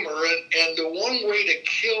sense of humor, and the one way to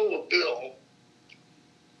kill a bill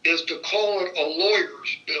is to call it a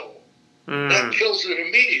lawyer's bill. That kills it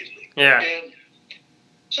immediately. Yeah. And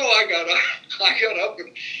so I got up,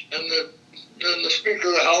 and the Speaker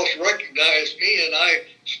of the House recognized me, and I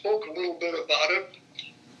spoke a little bit about it,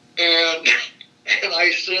 and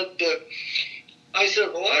I said,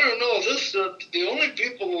 well, I don't know. The only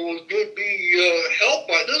people who would be helped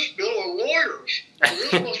by this bill are lawyers. So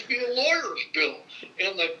this must be a lawyer's bill.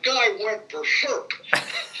 And the guy went berserk.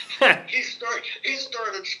 He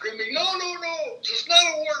started screaming, no, it's not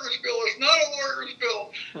a lawyer's bill. It's not a lawyer's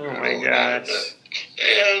bill. Oh, my gosh.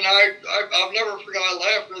 And I've never forgot, I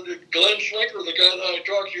laughed at Glenn Schlenker, the guy that I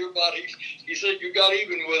talked to you about. He said you got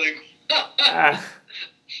even with him.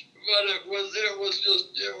 But it was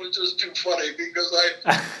just too funny, because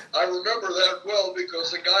I remember that well,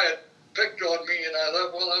 because the guy had picked on me, and I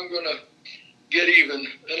thought, well, I'm going to get even.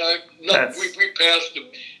 And we passed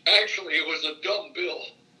him. Actually, it was a dumb bill,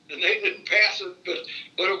 and they didn't pass it,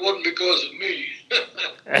 but it wasn't because of me.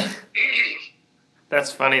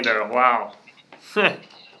 That's funny though. Wow.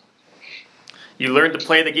 You learned to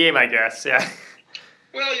play the game, I guess. Yeah.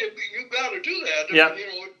 Well, you got to do that. Yeah. You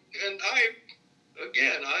know, and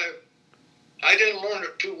I didn't learn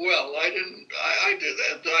it too well. I did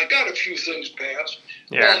that. I got a few things passed.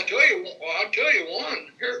 Yeah. Well, I'll tell you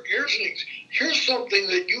one. Here's something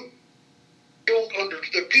that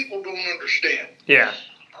that people don't understand. Yeah.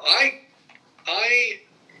 I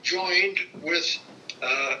joined with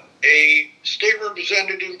a state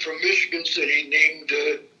representative from Michigan City named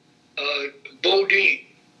Bodine.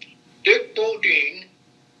 Dick Bodine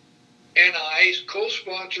and I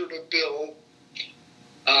co-sponsored a bill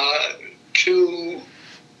to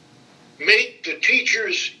make the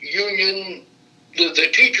teachers' union, the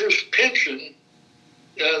teachers' pension,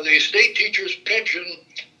 the state teachers' pension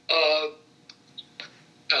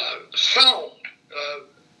sound,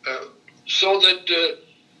 so that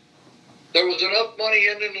there was enough money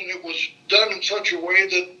in it, and it was done in such a way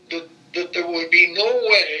that there would be no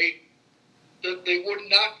way that they would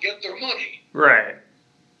not get their money. Right.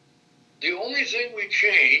 The only thing we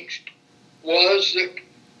changed was that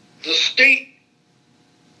the state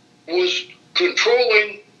was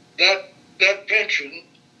controlling that pension,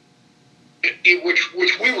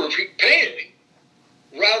 which we were paying,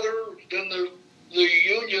 rather than the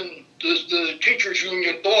union, the teachers'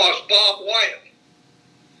 union boss, Bob Wyatt.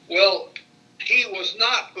 Well, he was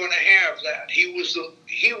not going to have that. He was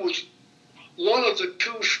one of the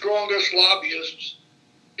two strongest lobbyists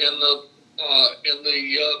in the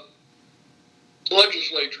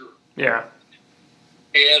legislature. Yeah.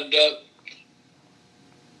 And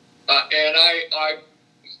I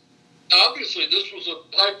obviously this was a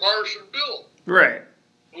bipartisan bill. Right.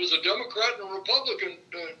 It was a Democrat and a Republican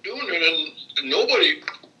doing it, and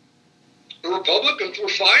the Republicans were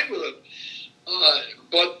fine with it.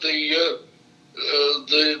 But the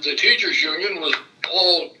teachers union was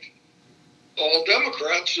all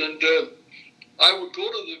Democrats, and I would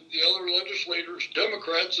go to the other legislators,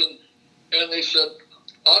 Democrats, and they said,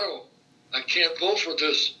 Otto, I can't vote for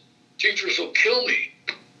this. Teachers will kill me.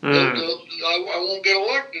 I won't get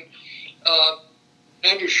elected.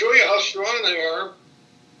 And to show you how strong they are,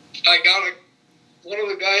 one of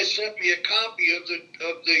the guys sent me a copy of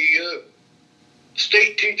the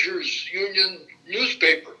state teachers union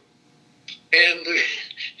newspaper, and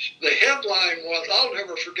the headline was, I'll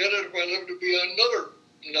never forget it if I live to be another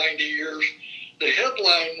 90 years. The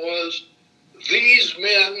headline was, "These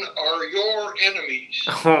men are your enemies."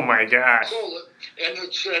 Oh my gosh. And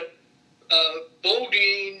it said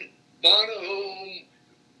Bodine, Bonahum,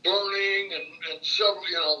 Burning, and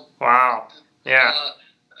several, Wow. Yeah.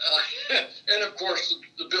 and of course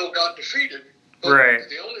the bill got defeated. But right.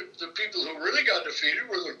 The people who really got defeated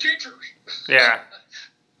were the teachers. Yeah.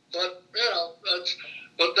 But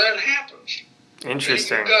but that happens.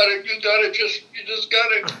 Interesting. You just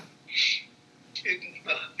gotta.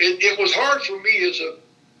 It was hard for me as a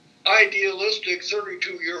idealistic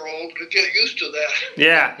 32-year-old to get used to that.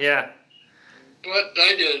 Yeah, yeah. But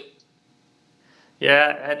I did.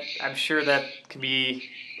 Yeah, I'm sure that can be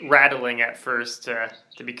rattling at first to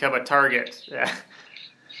become a target. Yeah.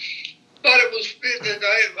 But it was.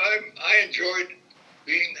 I enjoyed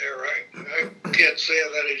being there. I can't say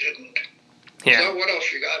that I didn't. Yeah. So what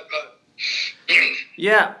else you got?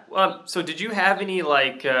 Yeah. So did you have any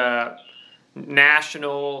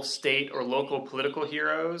national, state, or local political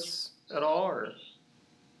heroes at all? Or?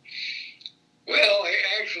 Well,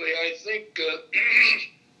 I think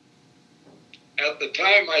at the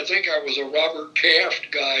time, I think I was a Robert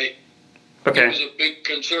Taft guy. Okay. He was a big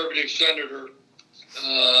conservative senator.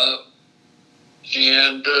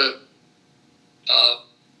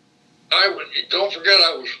 Don't forget,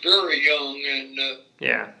 I was very young, and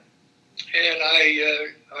yeah. And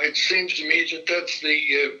it seems to me that that's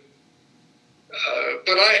the.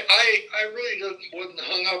 But I really wasn't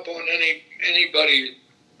hung up on anybody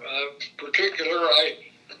particular.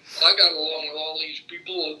 I got along with all these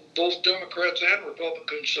people, both Democrats and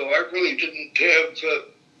Republicans, so I really didn't have.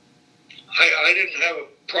 I didn't have a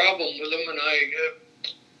problem with them, and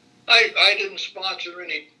I didn't sponsor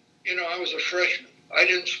any. I was a freshman. I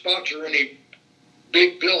didn't sponsor any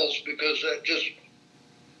big bills because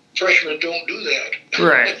freshmen don't do that.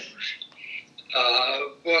 Right.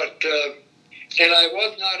 And I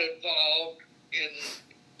was not involved in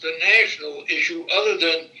the national issue other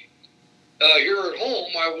than here at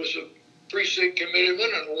home. I was a precinct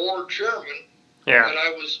committeeman and ward chairman. Yeah. And I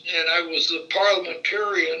was the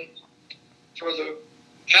parliamentarian for the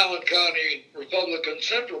Allen County Republican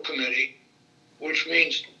Central Committee, which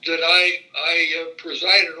means that I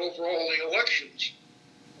presided over all the elections.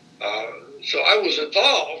 So I was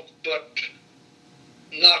involved, but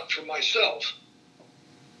not for myself.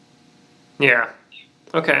 Yeah.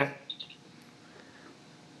 Okay.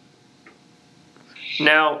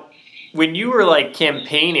 Now, when you were like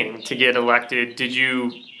campaigning to get elected, did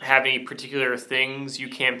you have any particular things you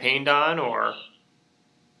campaigned on, or?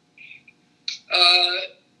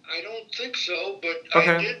 I don't think so, but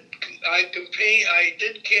Okay. I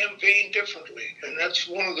did campaign differently, and that's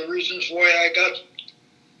one of the reasons why I got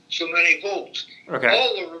so many votes. Okay.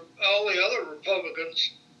 All the other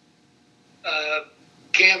Republicans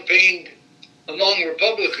campaigned among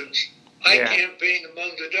Republicans. I campaigned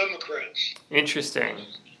among the Democrats. Interesting.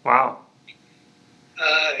 Wow.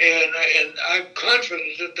 And I'm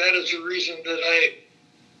confident that that is the reason that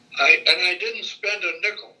I didn't spend a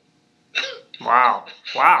nickel. Wow.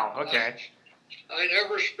 Wow. Okay. I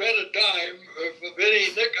never spent a dime of any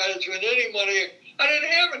nickel. I spent any money. I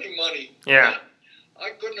didn't have any money. Yeah.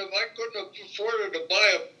 I couldn't have afforded to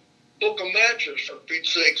buy a book of matches, for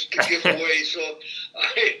Pete's sakes, to give away. So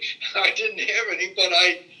I didn't have any. But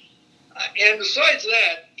and besides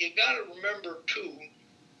that, you got to remember too.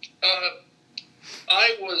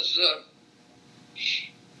 I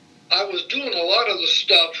was doing a lot of the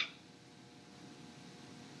stuff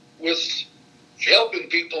with helping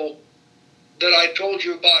people that I told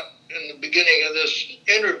you about in the beginning of this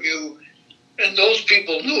interview, and those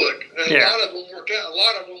people knew it. And a lot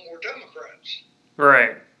of them were Democrats.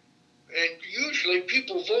 Right. And usually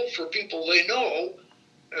people vote for people they know,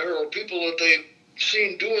 or people that they've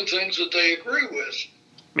seen doing things that they agree with.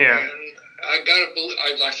 Yeah. And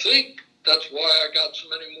I think that's why I got so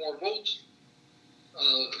many more votes.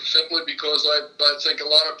 Simply because I think a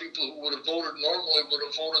lot of people who would have voted normally would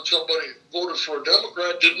have voted for a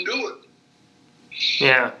Democrat, didn't do it.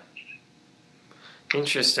 Yeah.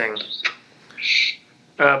 Interesting.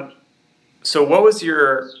 So what was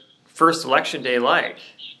your first election day like?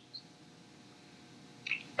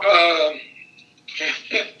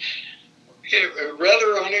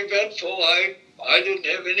 Rather uneventful. I didn't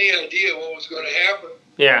have any idea what was going to happen.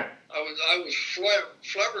 Yeah. I was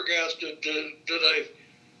flabbergasted that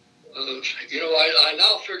I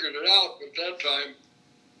now figured it out, but at that time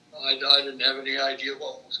I didn't have any idea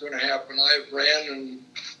what was going to happen. I ran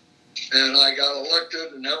and I got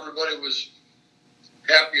elected, and everybody was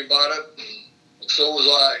happy about it, and so was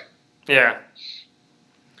I. Yeah.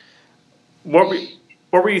 What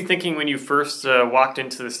were you thinking when you first walked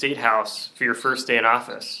into the State House for your first day in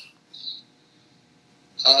office?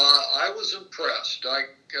 I was impressed. I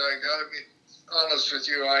got to be honest with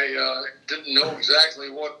you. I didn't know exactly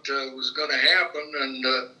what was going to happen, and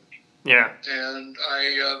and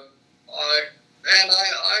I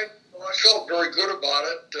felt very good about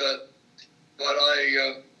it. But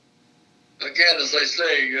again, as I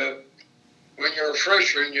say, when you're a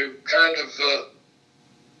freshman, you kind of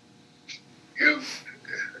you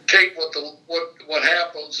take what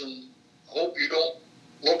happens and hope you don't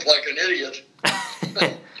look like an idiot.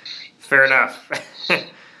 Fair enough.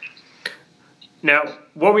 Now,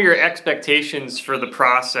 what were your expectations for the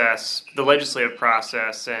process, the legislative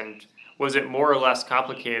process, and was it more or less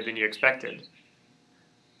complicated than you expected?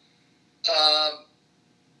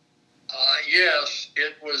 Yes,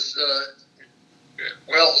 it was.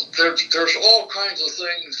 Well, there's all kinds of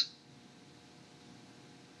things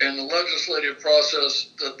in the legislative process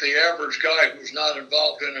that the average guy who's not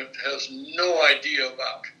involved in it has no idea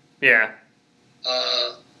about. Yeah.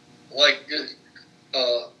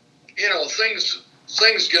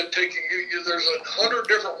 Things get taken. There's 100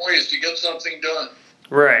 different ways to get something done.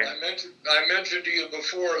 Right. I mentioned to you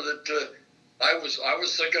before that I was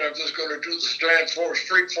thinking I'm just going to do the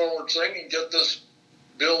straightforward thing and get this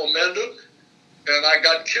bill amended, and I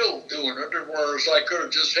got killed doing it. Whereas I could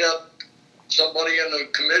have just had somebody in the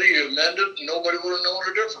committee amend it, and nobody would have known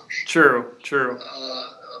the difference. True.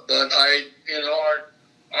 But I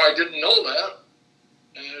didn't know that,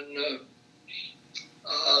 and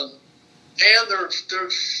there's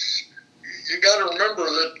you got to remember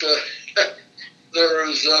that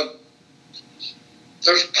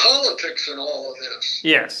there's politics in all of this.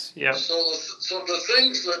 Yes. Yeah. So the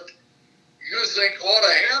things that you think ought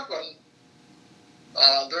to happen,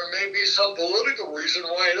 there may be some political reason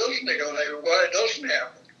why it doesn't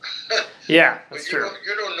happen. Yeah, that's but true.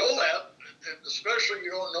 You don't know that, especially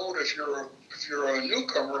you don't know it if you're a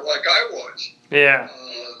newcomer like I was. Yeah.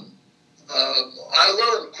 I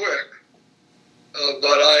learned quick,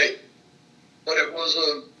 but it was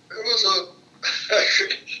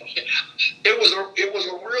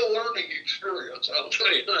a real learning experience. I'll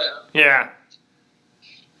tell you that. Yeah.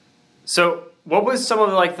 So what was some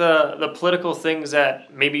of like the political things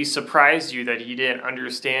that maybe surprised you that you didn't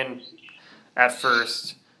understand at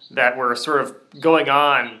first that were sort of going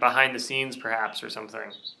on behind the scenes, perhaps, or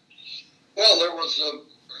something? Well, there was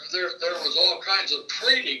all kinds of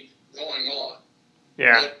trading going on.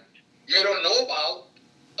 Yeah. That you don't know about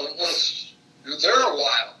unless you're there a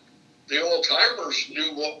while. The old timers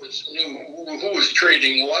knew who was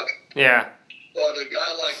trading what. Yeah. But a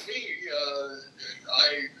guy like me,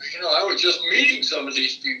 I was just meeting some of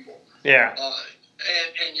these people. Yeah.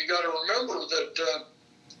 And you got to remember that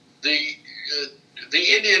the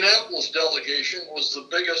Indianapolis delegation was the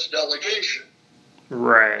biggest delegation.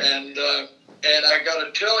 Right. And I got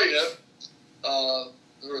to tell you, or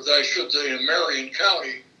I should say, a Marion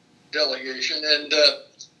County delegation. And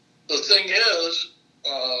the thing is,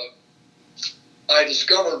 I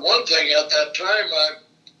discovered one thing at that time.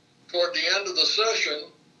 Toward the end of the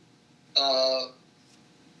session, almost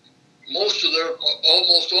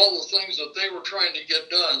all the things that they were trying to get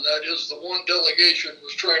done, that is, the one delegation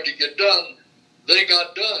was trying to get done, they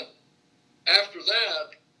got done. After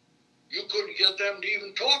that, you couldn't get them to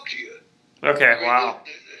even talk to you. Okay, wow.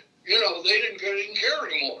 They didn't care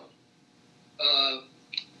anymore.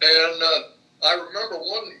 And I remember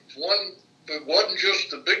one, it wasn't just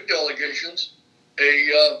the big delegations,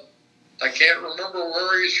 I can't remember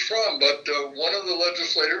where he's from, but one of the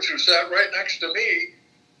legislators who sat right next to me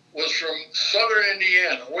was from southern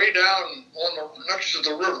Indiana, way down next to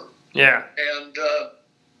the river. Yeah. And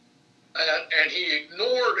he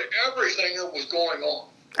ignored everything that was going on.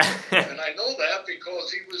 And I know that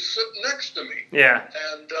because he was sitting next to me. Yeah.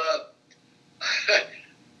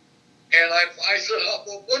 And I said,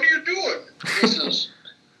 well, what are you doing?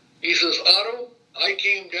 He says, Otto, I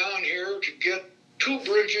came down here to get 2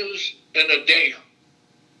 bridges and a dam.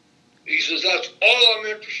 He says, that's all I'm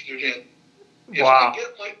interested in. If Wow. I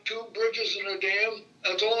get my 2 bridges and a dam,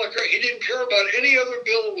 that's all I care. He didn't care about any other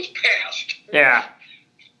bill that was passed. Yeah.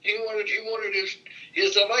 He wanted his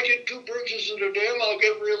if I get 2 bridges and a dam, I'll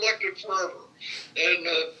get reelected forever. And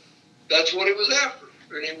that's what he was after.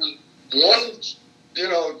 And he was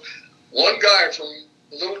one guy from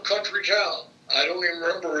a little country town. I don't even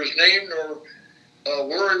remember his name nor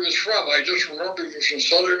where he was from. I just remember he was from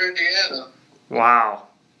southern Indiana. Wow.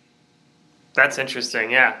 That's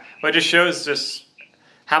interesting, yeah. Well, it just shows just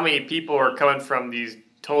how many people are coming from these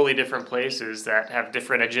totally different places that have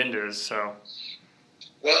different agendas, so.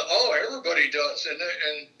 Well, everybody does. And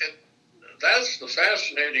that's the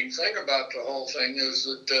fascinating thing about the whole thing is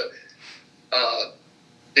that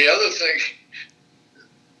the other thing,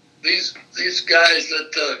 these guys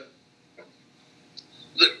that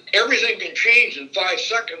everything can change in 5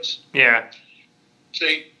 seconds. Yeah.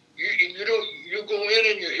 See, you go in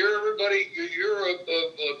and you hear everybody, you hear a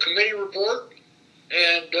committee report,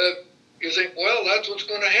 and you think, well, that's what's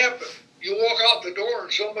going to happen. You walk out the door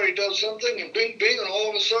and somebody does something, and bing, bing, and all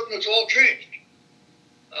of a sudden it's all changed.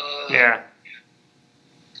 Yeah.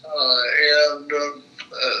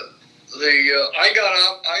 I got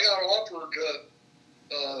offered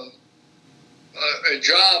a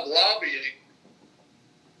job lobbying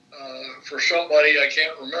for somebody I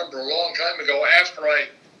can't remember a long time ago after I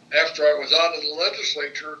was out of the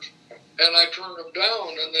legislature, and I turned them down,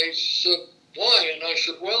 and they said, why? And I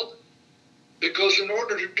said, well, because in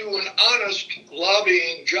order to do an honest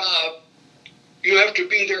lobbying job, you have to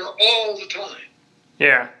be there all the time.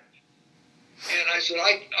 Yeah. And I said,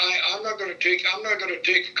 I'm not going to take a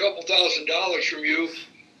couple $1,000s from you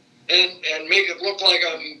and make it look like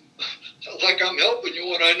I'm helping you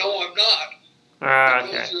when I know I'm not.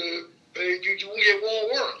 Okay. Because it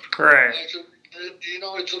won't work. Right. I said,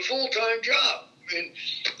 it's a full-time job, and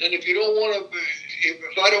if you don't want to,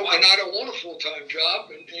 I don't want a full-time job,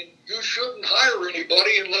 and you shouldn't hire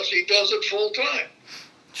anybody unless he does it full-time.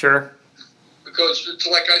 Sure. Because it's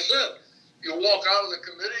like I said, you walk out of the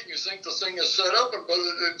committee and you think the thing is set up, and but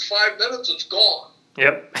in 5 minutes it's gone.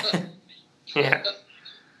 Yep. Yeah.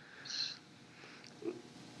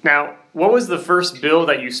 Now, what was the first bill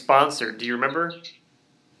that you sponsored? Do you remember?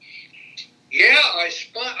 Yeah, I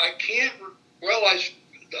can't. Well,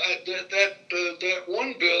 that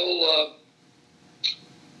one bill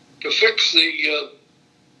to fix the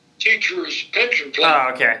teachers' pension plan. Oh,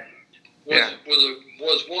 okay. Yeah.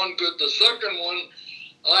 Was one good. The second one,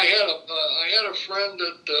 I had a friend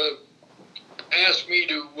that asked me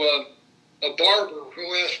to a barber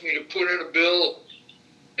who asked me to put in a bill.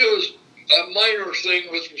 It was a minor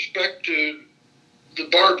thing with respect to the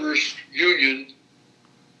barbers' union.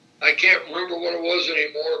 I can't remember what it was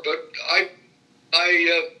anymore, but I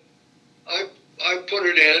put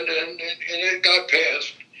it in and it got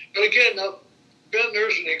passed. But again, now, Ben,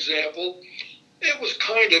 there's an example. it was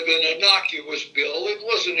kind of an innocuous bill. It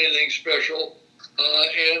wasn't anything special.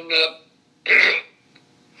 And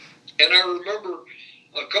I remember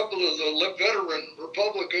a couple of the veteran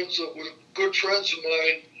Republicans that were good friends of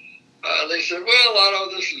mine, they said, well, Otto,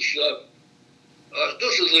 this is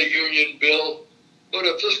a union bill, but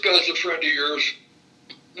if this guy's a friend of yours,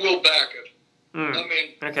 we'll back it. I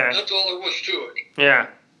mean, that's all there was to it. Yeah.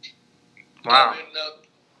 Wow. I mean,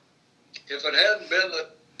 if it hadn't been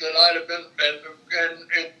that I'd have been, and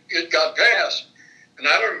it got passed, and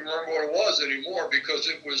I don't even remember what it was anymore because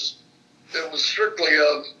it was strictly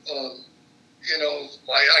I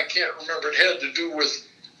can't remember. It had to do with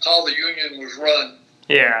how the union was run.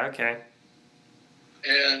 Yeah. Okay.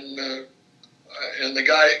 And the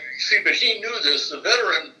guy, but he knew this. The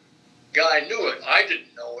veteran guy knew it. I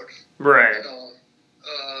didn't know it. Right.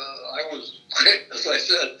 I was, as I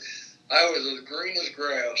said, I was as green as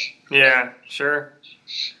grass. Yeah, sure.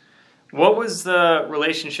 What was the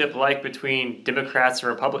relationship like between Democrats and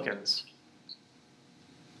Republicans?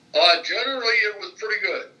 Generally, it was pretty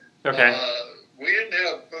good. Okay. We didn't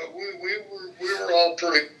have. We were all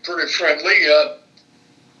pretty friendly.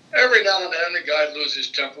 Every now and then, the guy'd lose his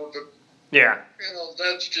temper, but yeah,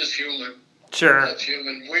 that's just human. Sure. That's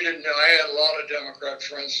human. We didn't. I had a lot of Democrat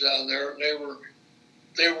friends down there, and they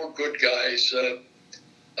were good guys.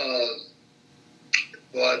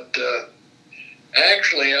 But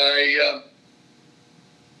actually, and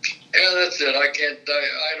that's it. I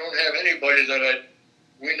don't have anybody that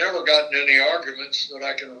we never got in any arguments that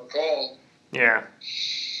I can recall. Yeah.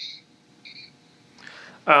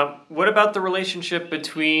 What about the relationship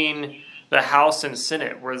between the House and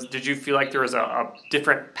Senate? Did you feel like there was a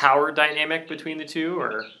different power dynamic between the two,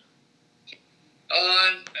 or?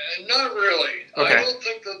 Not really. Okay. I don't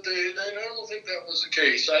think that I don't think that was the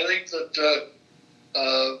case. I think that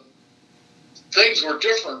things were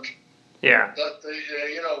different. Yeah. But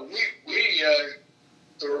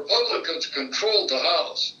the Republicans controlled the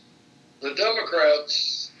House. The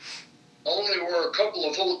Democrats only were a couple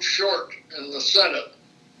of votes short in the Senate,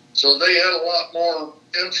 so they had a lot more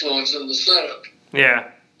influence in the Senate.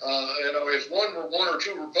 Yeah. If one or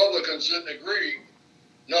two Republicans didn't agree,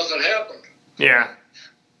 nothing happened. Yeah.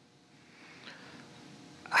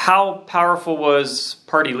 How powerful was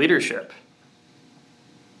party leadership?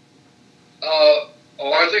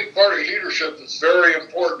 I think party leadership is very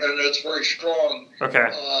important and it's very strong.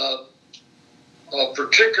 Okay.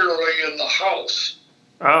 Particularly in the House.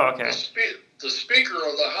 Oh, okay. The Speaker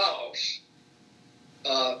of the House.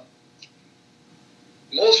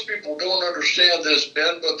 Most people don't understand this,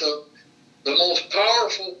 Ben, but the most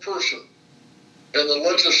powerful person in the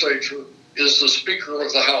legislature is the Speaker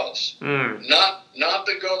of the House. Not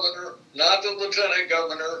the governor, not the lieutenant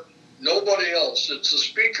governor, nobody else. It's the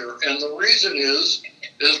Speaker, and the reason is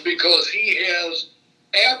because he has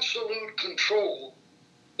absolute control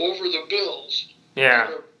over the bills that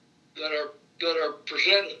are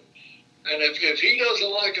presented. And if he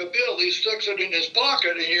doesn't like a bill, he sticks it in his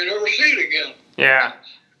pocket, and you never see it again. Yeah.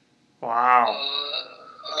 Wow.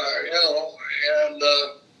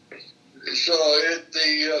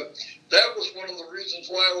 That was one of the reasons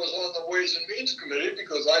why I was on the Ways and Means Committee,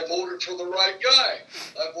 because I voted for the right guy.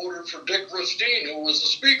 I voted for Dick Rustine, who was the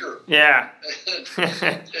Speaker. Yeah.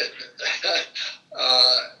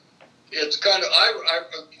 It's kind of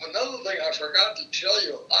another thing I forgot to tell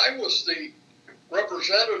you. I was the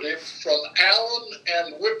representative from Allen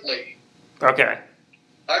and Whitley. Okay.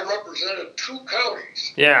 I represented 2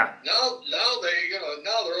 counties. Yeah. Now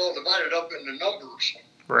they're all divided up into numbers.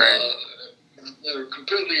 Right. They're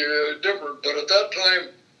completely different. But at that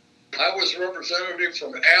time, I was representative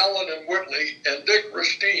from Allen and Whitley, and Dick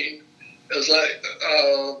Rustine,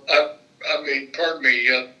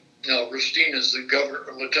 Rustine is the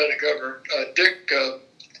governor, lieutenant governor. Dick.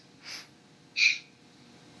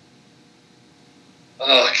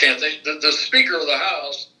 I can't think. The Speaker of the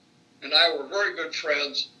House and I were very good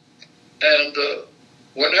friends, and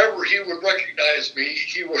whenever he would recognize me,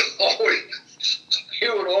 he would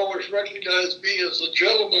always recognize me as the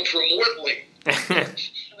gentleman from Whitley.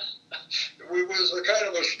 It was a kind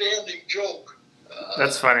of a standing joke.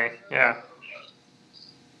 That's funny. Yeah.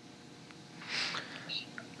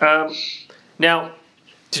 Now,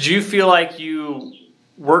 did you feel like you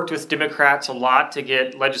worked with Democrats a lot to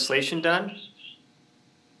get legislation done?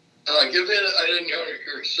 I didn't hear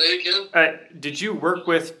you say it again. Did you work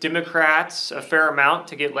with Democrats a fair amount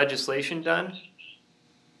to get legislation done?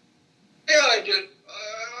 Yeah, I did.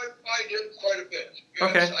 I did quite a bit. Yes,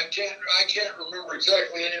 Okay. I can't remember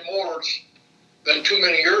exactly anymore. It's been too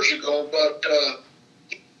many years ago, but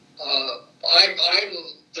I'm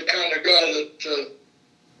the kind of guy that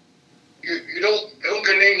you don't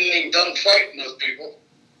get anything done fighting those people.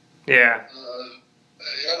 Yeah.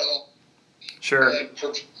 You know. Sure. And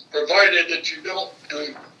provided that you don't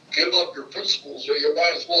give up your principles, or you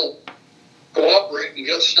might as well cooperate and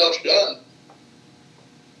get stuff done.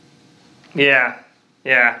 Yeah.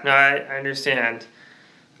 Yeah. No, I understand.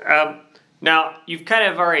 Now, you've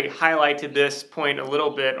kind of already highlighted this point a little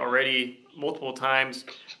bit already multiple times,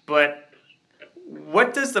 but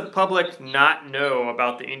what does the public not know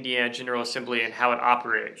about the Indiana General Assembly and how it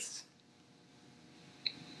operates?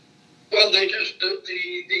 Well, they just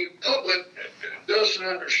the public doesn't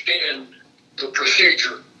understand the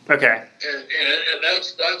procedure. Okay. And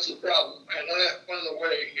that's the problem. And by the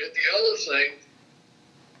way, the other thing,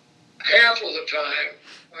 half of the time,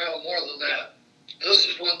 well, more than that, this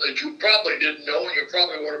is one that you probably didn't know, and you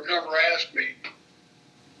probably would have never asked me.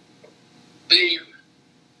 The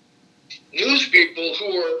news people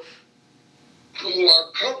who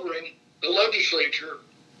are covering the legislature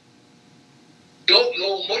don't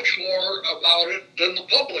know much more about it than the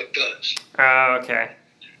public does. Oh, okay.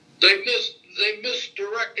 They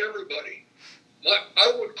misdirect everybody.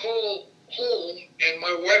 I would call home, and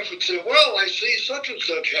my wife would say, "Well, I see such and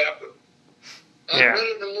such happen. I read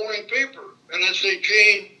it in the morning paper." And I say,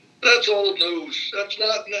 "Jane, that's old news. That's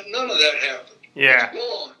not. None of that happened. Yeah. It's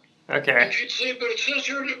gone." Okay. And she'd say, "But it says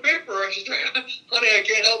here in the paper." I said, "Honey, I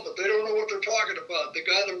can't help it. They don't know what they're talking about. The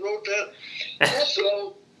guy that wrote that."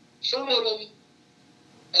 Also, some of them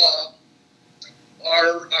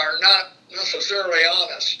are not necessarily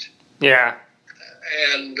honest. Yeah.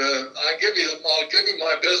 And I'll give you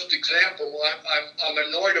my best example. I'm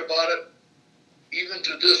annoyed about it even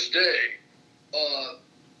to this day.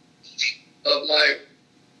 Of my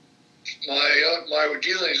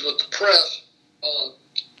dealings with the press.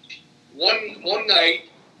 One night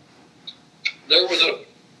there was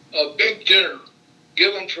a big dinner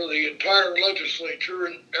given for the entire legislature,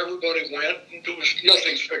 and everybody went, and there was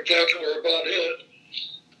nothing spectacular about it.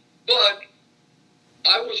 But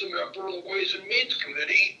I was a member of the Ways and Means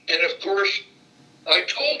Committee, and of course, I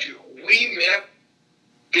told you, we met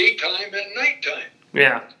daytime and nighttime.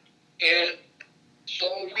 Yeah. And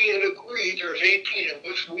so we had agreed, there's 18 of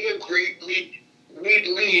us, we agreed we'd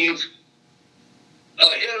leave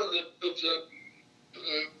ahead of the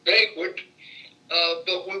banquet,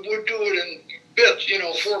 but we would do it in bits,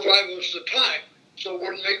 4 or 5 of us at a time, so it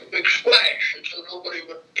wouldn't make a big splash, and so nobody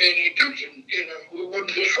would pay any attention, we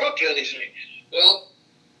wouldn't disrupt anything. Well,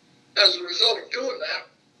 as a result of doing that,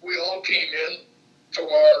 we all came in to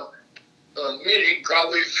our meeting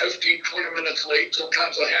probably 15, 20 minutes late,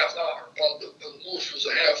 sometimes a half hour. Well, the most was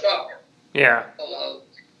a half hour. Yeah.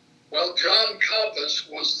 Well, John Compass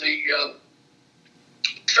was the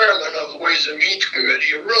chairman of the Ways and Means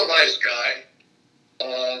Committee, a real nice guy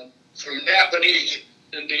from Napanee,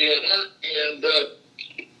 Indiana, and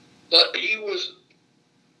but he was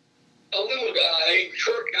a little guy,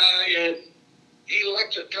 short guy, and he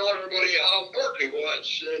liked to tell everybody how important he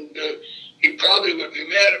was, and he probably would be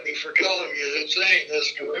mad at me for telling you and saying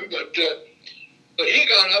this to him, but he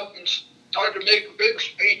got up and started to make a big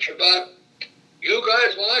speech about, "You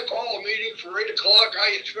guys, when I call a meeting for 8 o'clock,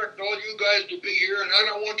 I expect all you guys to be here, and I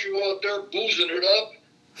don't want you out there boozing it up,"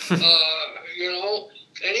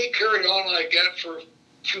 and he carried on like that for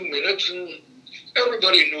 2 minutes, and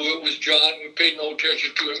everybody knew it was John. We paid no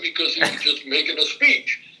attention to him because he was just making a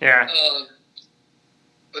speech. Yeah.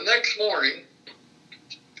 The next morning,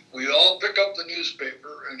 we all pick up the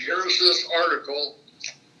newspaper, and here's this article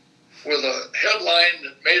with a headline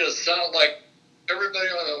that made us sound like everybody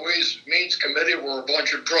on the Ways and Means Committee were a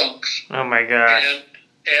bunch of drunks. Oh my gosh.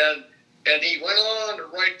 And he went on to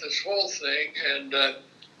write this whole thing, and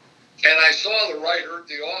I saw the writer,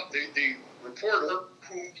 the reporter,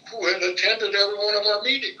 who had attended every one of our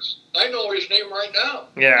meetings. I know his name right now.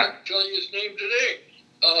 Yeah. I can tell you his name today.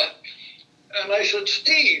 And I said,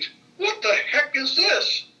 "Steve, what the heck is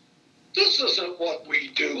this? This isn't what we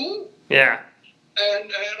do." Yeah.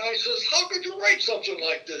 And I says, "How could you write something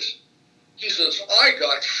like this?" He says, "I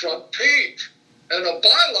got front page and a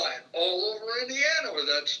byline all over Indiana with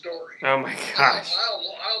that story." Oh my gosh. I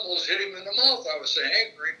almost hit him in the mouth. I was so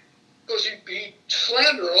angry because he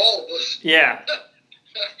slandered all of us. Yeah.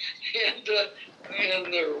 and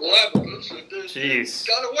there were evidence, and Jeez.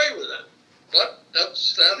 got away with it. But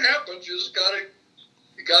that happens. You just got to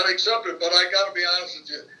accept it. But I got to be honest with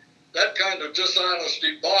you, that kind of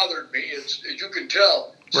dishonesty bothered me. It's, as you can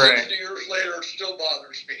tell, right. 60 years later, it still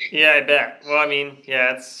bothers me. Yeah, I bet. Well, I mean,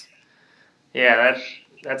 that's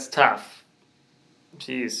tough.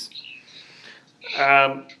 Jeez.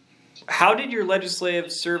 How did your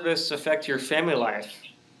legislative service affect your family life?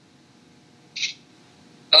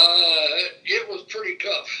 It was pretty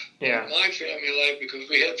tough Yeah. in my family life because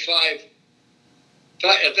we had five.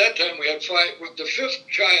 At that time, we had five. The fifth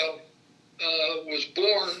child was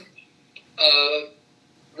born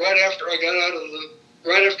right after I got out of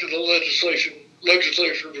right after the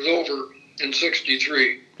legislature was over in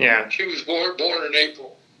 '63. Yeah. She was born in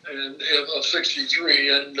April of '63,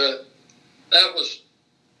 and that was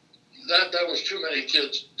too many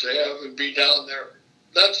kids to have and be down there.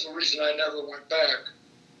 That's the reason I never went back.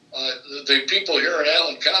 The people here in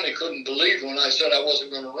Allen County couldn't believe when I said I wasn't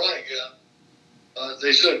going to run again.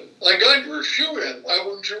 They said, "My God, you're a shoo-in. Why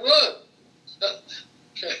wouldn't you run?"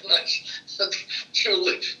 And I said, "You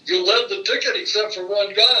led the ticket except for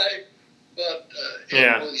one guy, but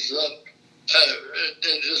it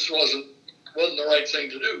just wasn't the right thing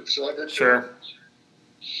to do." So I did. Sure.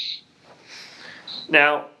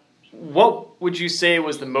 Now, what would you say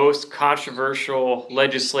was the most controversial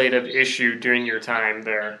legislative issue during your time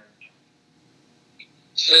there?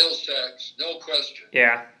 Sales tax, no question.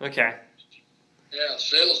 Yeah. Okay. Yeah,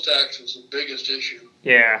 sales tax was the biggest issue.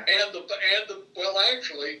 Yeah. And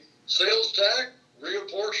actually, sales tax,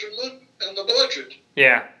 reapportionment, and the budget.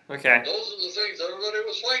 Yeah. Okay. Those are the things everybody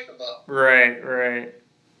was fighting about. Right.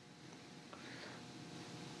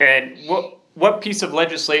 And what piece of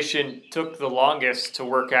legislation took the longest to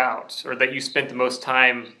work out, or that you spent the most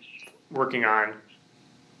time working on?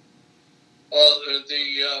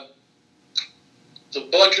 The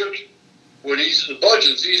budget. The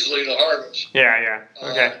budget's easily the hardest. Yeah.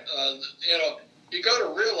 Okay. You got to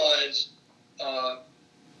realize,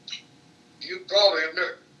 you probably have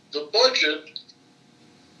never, the budget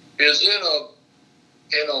is in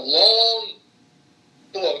a long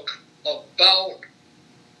book about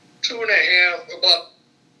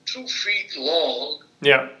 2 feet long.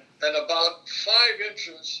 Yeah. And about 5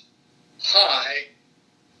 inches high,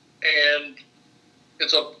 and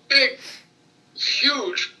it's a big,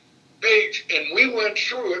 huge page, and we went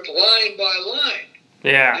through it line by line.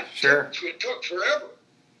 Yeah, It took forever.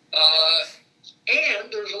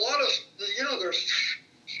 And there's a lot of,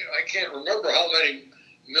 I can't remember how many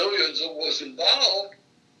millions it was involved,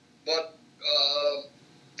 but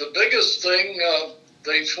the biggest thing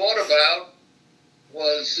they fought about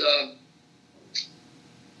was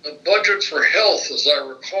the budget for health, as I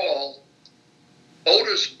recall.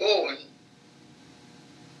 Otis Bowen,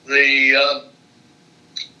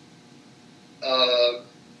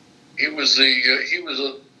 he was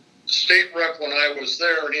a state rep when I was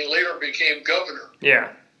there, and he later became governor.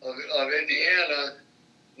 Yeah. Of Indiana.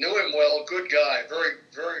 Knew him well, good guy, very,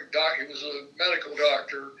 very he was a medical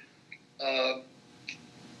doctor.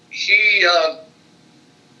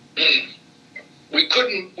 We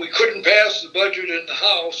couldn't pass the budget in the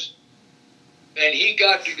House, and he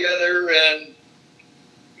got together and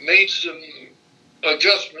made some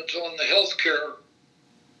adjustments on the health care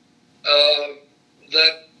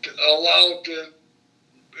that allowed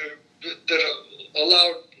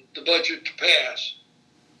the budget to pass.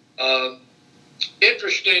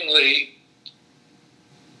 Interestingly,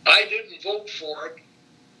 I didn't vote for it,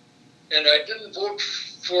 and I didn't vote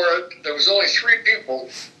for it. There was only 3 people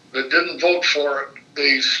that didn't vote for it: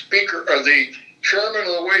 the speaker, or the chairman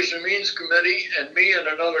of the Ways and Means Committee, and me, and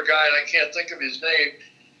another guy, and I can't think of his name.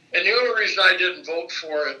 And the only reason I didn't vote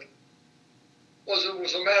for it was a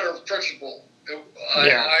matter of principle.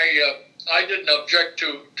 I didn't object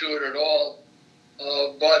to it at all,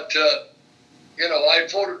 but I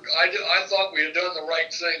voted. I thought we had done the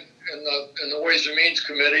right thing in the Ways and Means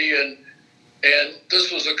Committee, and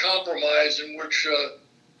this was a compromise in which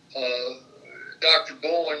Dr.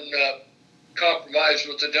 Bowen compromised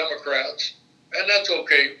with the Democrats, and that's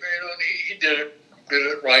okay. He did it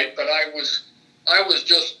right, but I was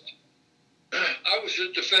just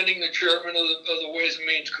defending the chairman of the Ways and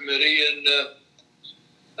Means Committee, and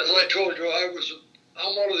as I told you, I'm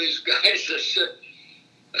one of these guys that said,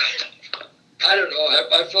 I don't know,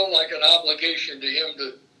 I felt like an obligation to him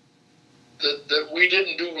that we did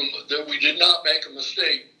not make a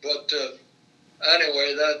mistake. But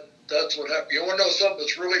anyway, that's what happened. You want to know something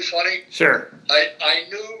that's really funny? Sure. I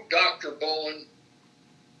knew Dr. Bowen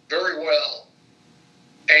very well,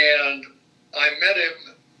 and I met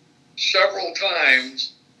him several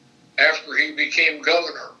times after he became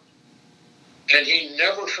governor, and he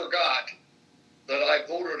never forgot that I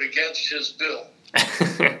voted against his bill.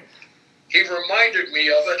 He reminded me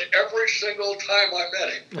of it every single time I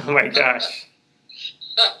met him. Oh my gosh.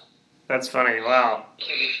 That's funny. Wow.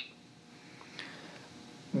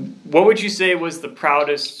 What would you say was the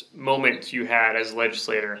proudest moment you had as a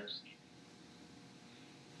legislator?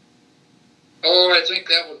 Oh, I think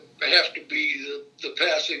that have to be the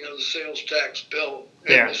passing of the sales tax bill.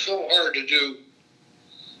 Yeah. It was so hard to do.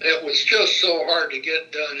 It was just so hard to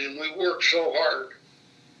get done, and we worked so hard,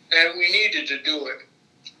 and we needed to do it.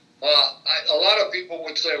 A lot of people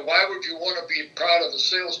would say, why would you want to be proud of the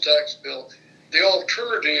sales tax bill? The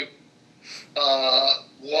alternative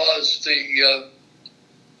was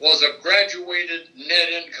a graduated net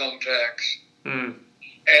income tax. Mm.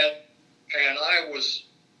 And I was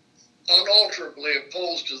unalterably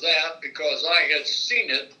opposed to that because I had seen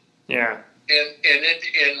it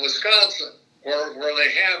in Wisconsin where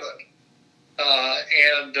they have it.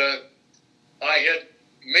 And I had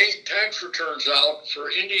made tax returns out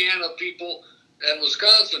for Indiana people and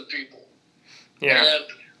Wisconsin people. Yeah.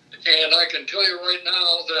 And I can tell you right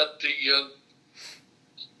now that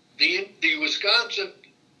the Wisconsin,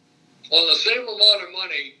 on the same amount of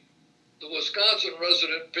money, the Wisconsin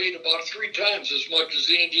resident paid about 3 times as much as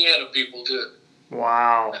the Indiana people did.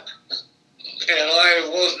 Wow. And I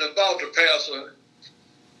wasn't about to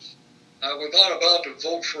I was not about to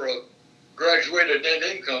vote for a graduated net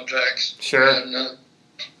income tax. Sure. And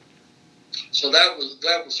so that was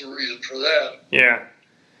the reason for that. Yeah.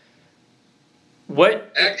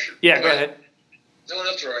 What? Actually, yeah, go ahead. No,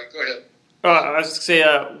 that's all right. Go ahead. I was just going to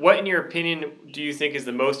say, what, in your opinion, do you think is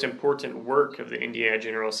the most important work of the Indiana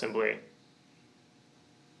General Assembly?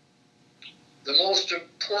 The most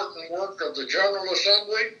important work of the General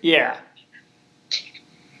Assembly? Yeah.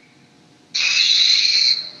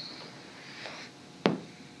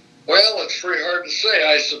 Well, it's pretty hard to say.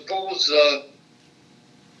 I suppose the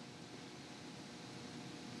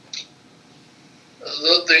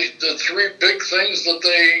 3 big things that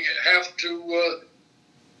they have to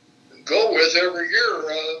go with every year,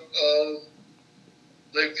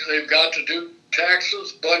 they've got to do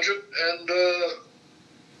taxes, budget, and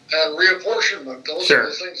reapportionment. Those Sure. are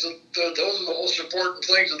the things those are the most important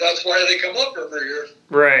things, and that's why they come up every year.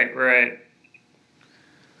 Right, right.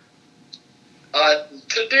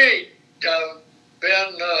 Today,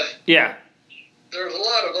 Ben, Yeah. there's a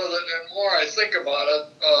lot of other, and more I think about it,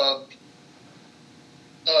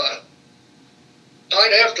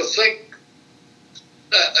 I'd have to think,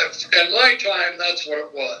 in my time, that's what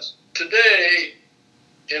it was. Today,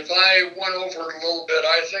 if I went over it a little bit,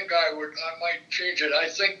 I think I might change it. I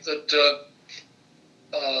think that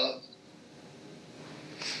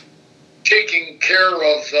taking care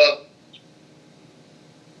of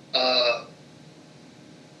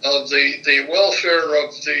the welfare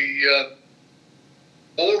of the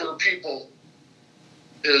older people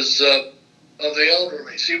is of the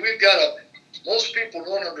elderly. See, most people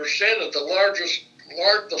don't understand that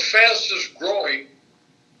the fastest growing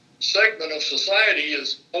segment of society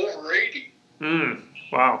is over 80.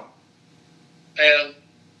 Wow. And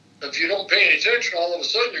if you don't pay any attention, all of a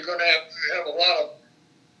sudden you're going to have a lot of,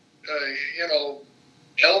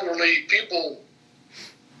 elderly people,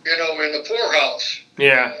 in the poorhouse.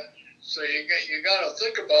 Yeah. So you got to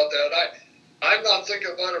think about that. I'm not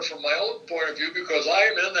thinking about it from my own point of view because I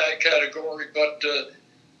am in that category, but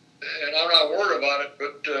and I'm not worried about it.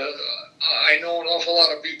 But I know an awful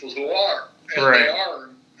lot of people who are, and right.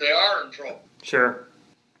 they are in trouble. Sure.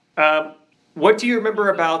 What do you remember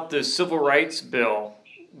about the Civil Rights Bill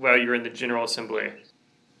while you were in the General Assembly?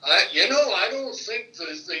 I don't think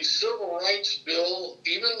the Civil Rights Bill,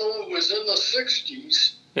 even though it was in the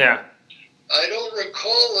 60s, yeah, I don't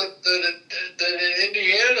recall that in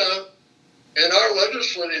Indiana, in our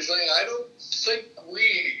legislative thing, I don't think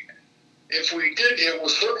if we did, it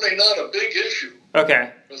was certainly not a big issue.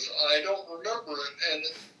 Okay. Because I don't remember it, and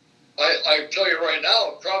I tell you right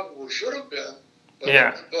now, it probably should have been. But,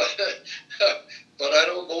 yeah. But I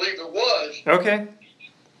don't believe it was. Okay.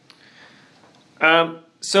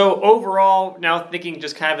 So overall, now thinking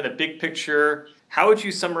just kind of in the big picture, how would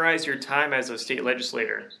you summarize your time as a state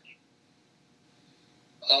legislator?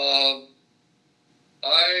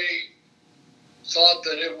 I thought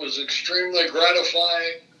that it was extremely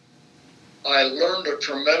gratifying. I learned a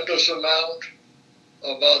tremendous amount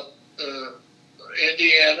about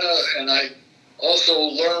Indiana, and I also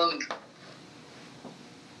learned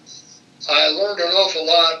an awful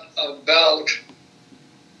lot about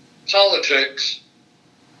politics,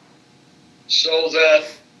 so that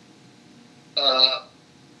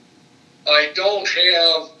I don't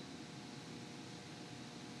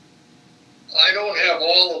have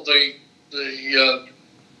all of the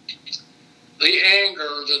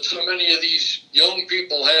anger that so many of these young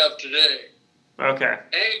people have today. Okay.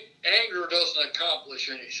 Anger doesn't accomplish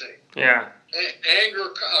anything. Yeah.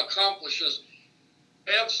 Anger accomplishes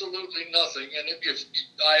absolutely nothing. And if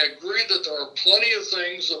I agree that there are plenty of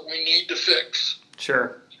things that we need to fix.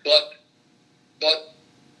 Sure. But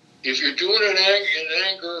if you're doing it in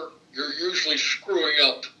anger, you're usually screwing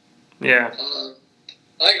up. Yeah.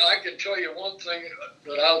 I can tell you one thing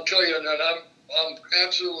that I'll tell you that I'm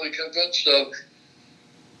absolutely convinced of.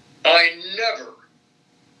 I never,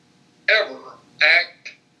 ever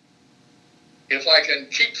act, if I can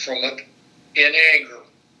keep from it, in anger.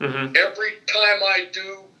 Mm-hmm. Every time I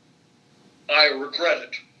do, I regret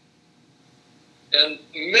it. And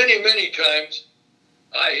many, many times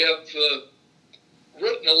I have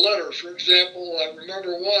written a letter. For example, I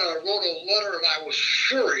remember one, I wrote a letter and I was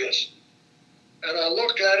furious. And I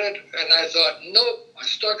looked at it and I thought, nope. I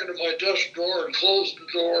stuck it in my desk drawer and closed the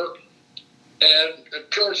door. And it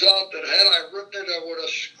turns out that had I written it, I would have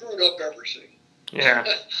screwed up everything. Yeah.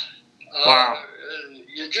 Wow.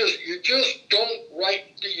 You just don't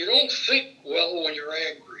write. You don't think well when you're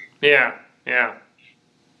angry. Yeah. Yeah.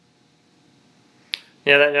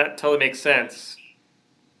 Yeah, that totally makes sense.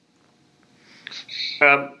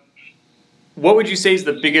 What would you say is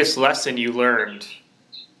the biggest lesson you learned?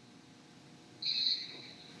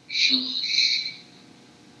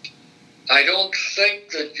 I don't think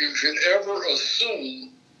that you should ever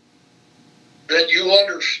assume that you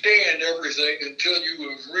understand everything until you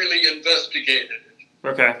have really investigated it.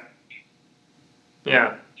 Okay.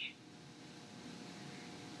 Yeah.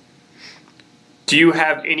 Do you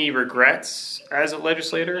have any regrets as a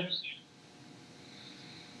legislator?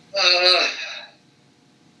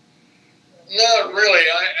 Not really.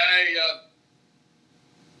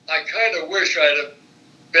 I kind of wish I'd have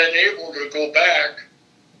been able to go back.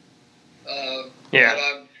 Yeah. But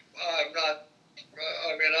I'm not.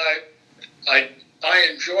 I mean, I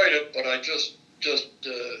enjoyed it, but I just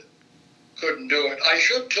couldn't do it. I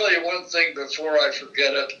should tell you one thing before I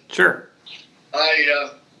forget it. Sure.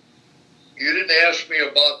 You didn't ask me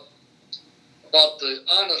about the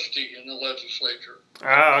honesty in the legislature.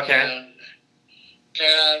 Oh, okay.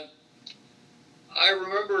 And I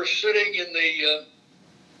remember sitting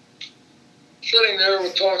there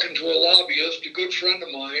talking to a lobbyist, a good friend of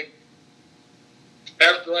mine.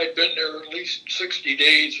 After I'd been there at least 60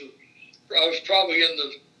 days, I was probably in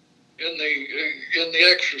the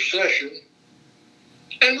extra session,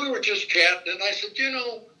 and we were just chatting. And I said,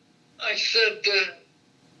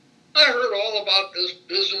 I heard all about this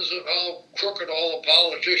business of how crooked all the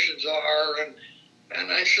politicians are,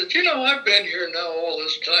 and I said, I've been here now all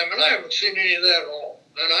this time, and I haven't seen any of that at all.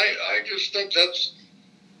 And I just think that's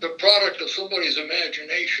the product of somebody's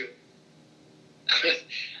imagination.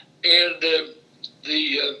 And the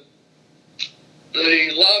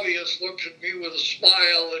lobbyist looked at me with a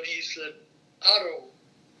smile, and he said, Otto,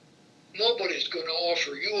 nobody's going to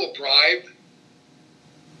offer you a bribe.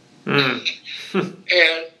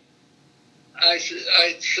 And I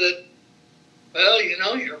said, well,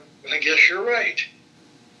 I guess you're right.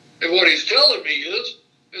 And what he's telling me is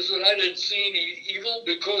that I didn't see any evil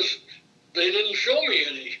because they didn't show me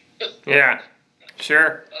any. Yeah,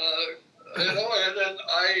 sure.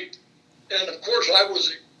 And of course I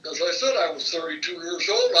was, as I said, I was 32 years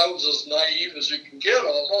old. I was as naive as you can get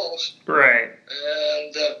almost. Right.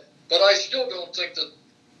 And, but I still don't think that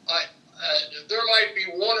there might be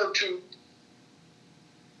one or two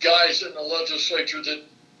guys in the legislature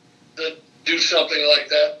that do something like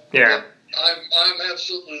that. Yeah. I'm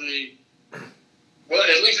absolutely, well,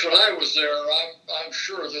 at least when I was there, I'm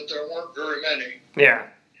sure that there weren't very many. Yeah.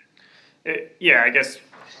 I guess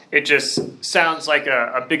it just sounds like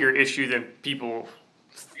a bigger issue than people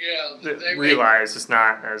realize. It's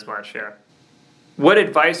not as much, yeah. What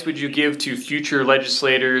advice would you give to future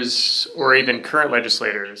legislators or even current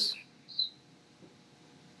legislators?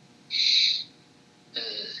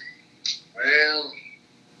 Well,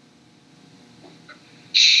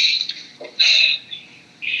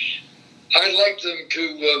 I'd like them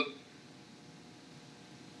to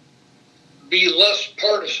be less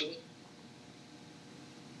partisan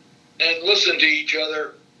and listen to each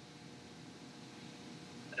other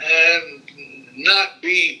and not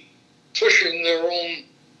be pushing their own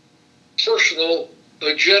personal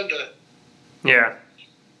agenda. Yeah.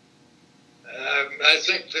 I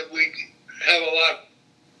think that we have a lot.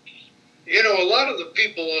 A lot of the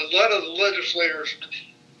people, a lot of the legislators,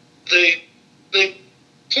 they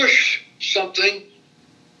push something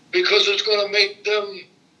because it's going to make them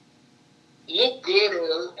look good,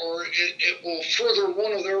 or it will further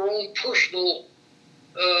one of their own personal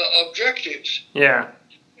objectives. Yeah.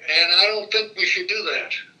 And I don't think we should do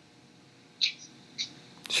that.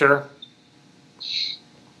 Sure.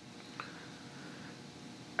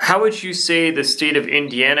 How would you say the state of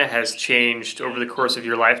Indiana has changed over the course of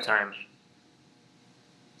your lifetime?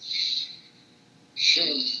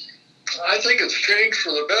 I think it's changed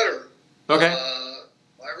for the better. Okay.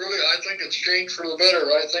 I think it's changed for the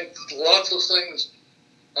better. I think that lots of things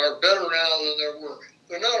are better now than they were.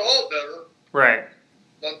 They're not all better, Right.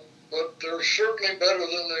 but they're certainly better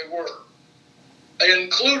than they were,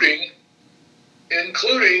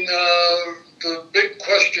 including the big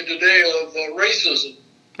question today of racism.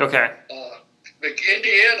 Okay.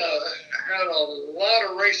 Indiana had a lot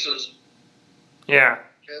of racism Yeah.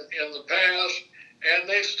 in the past, and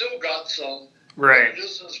they've still got some. Right. It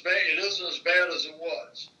isn't as bad as it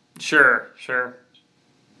was. Sure.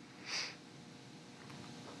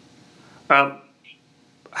 How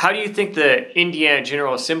do you think the Indiana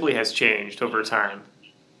General Assembly has changed over time?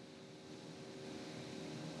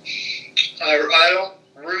 I don't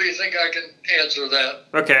really think I can answer that.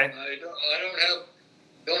 Okay. I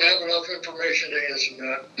don't have enough information to answer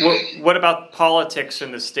that. What about politics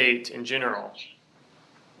in the state in general?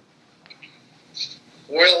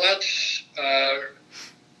 Well, that's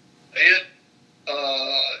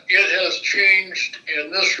it has changed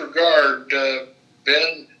in this regard,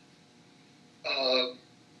 Ben.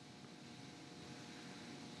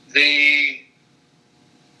 The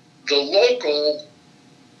local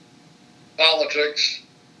politics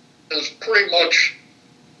is pretty much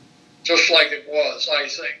just like it was, I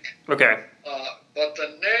think. Okay. But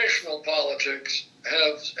the national politics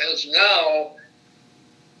has now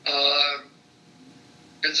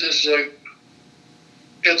it's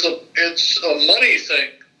a money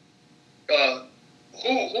thing.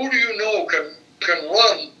 Who do you know can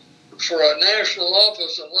run for a national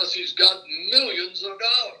office unless he's got millions of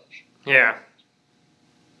dollars? Yeah.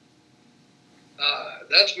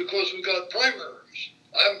 That's because we got primaries.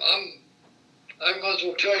 I might as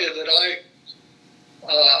well tell you that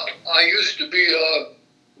I used to be a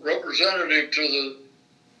representative to the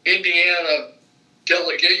Indiana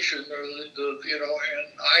delegation, or and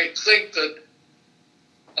I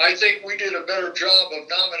think we did a better job of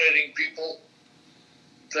nominating people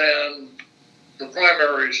than the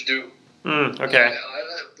primaries do. Okay.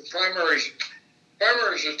 The primaries,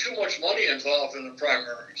 there's too much money involved in the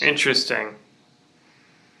primaries. Interesting.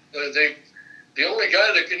 The only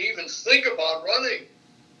guy that can even think about running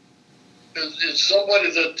is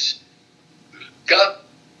somebody that's got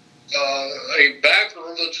a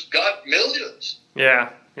backer that's got millions. Yeah.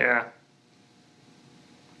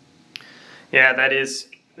 That is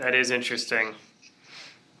interesting.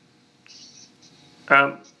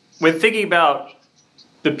 When thinking about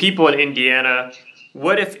the people in Indiana,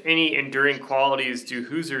 what, if any, enduring qualities do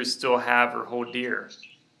Hoosiers still have or hold dear?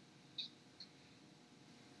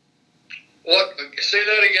 What? Say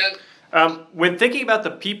that again. When thinking about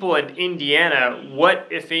the people in Indiana, what,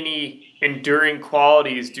 if any, enduring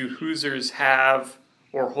qualities do Hoosiers have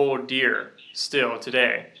or hold dear still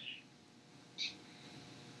today?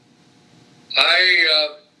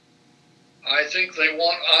 I think they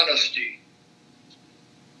want honesty.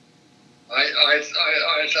 I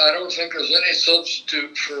don't think there's any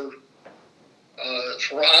substitute for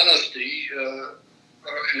honesty.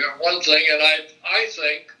 One thing, and I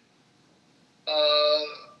think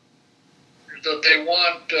that they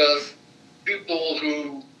want people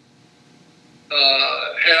who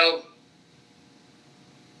have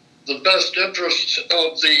the best interests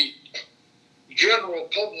of the general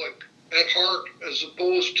public at heart, as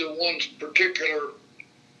opposed to one's particular,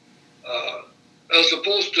 as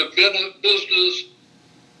opposed to business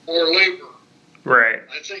or labor. Right.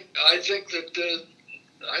 I think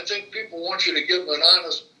people want you to give them an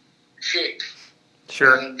honest shake.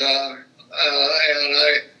 Sure. And I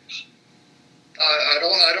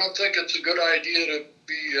don't think it's a good idea to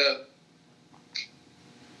be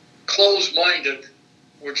closed-minded,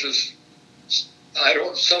 which is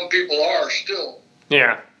some people are still.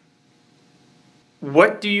 Yeah.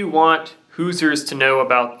 What do you want Hoosiers to know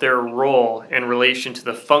about their role in relation to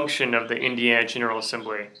the function of the Indiana General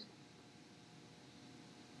Assembly?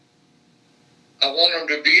 I want them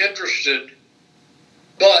to be interested,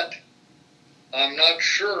 but I'm not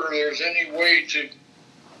sure there's any way to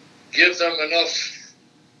give them enough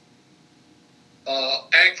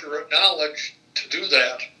accurate knowledge to do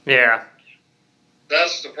that. Yeah.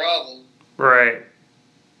 That's the problem. Right.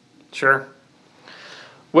 Sure.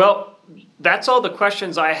 Well, that's all the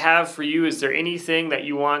questions I have for you. Is there anything that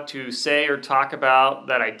you want to say or talk about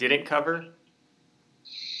that I didn't cover?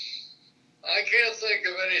 I can't think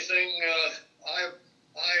of anything. I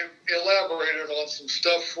elaborated on some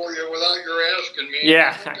stuff for you without your asking me.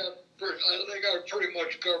 Yeah. I think I pretty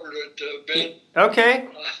much covered it, Ben. Okay.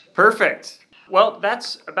 Perfect. Well,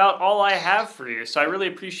 that's about all I have for you. So I really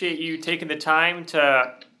appreciate you taking the time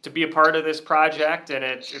to be a part of this project, and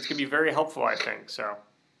it's going to be very helpful, I think. So.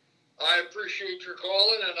 I appreciate your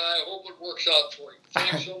calling, and I hope it works out for you.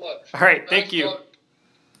 Thanks so much. All right, thank you.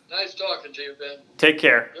 Nice talking to you, Ben. Take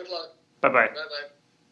care. Good luck. Bye-bye. Bye-bye.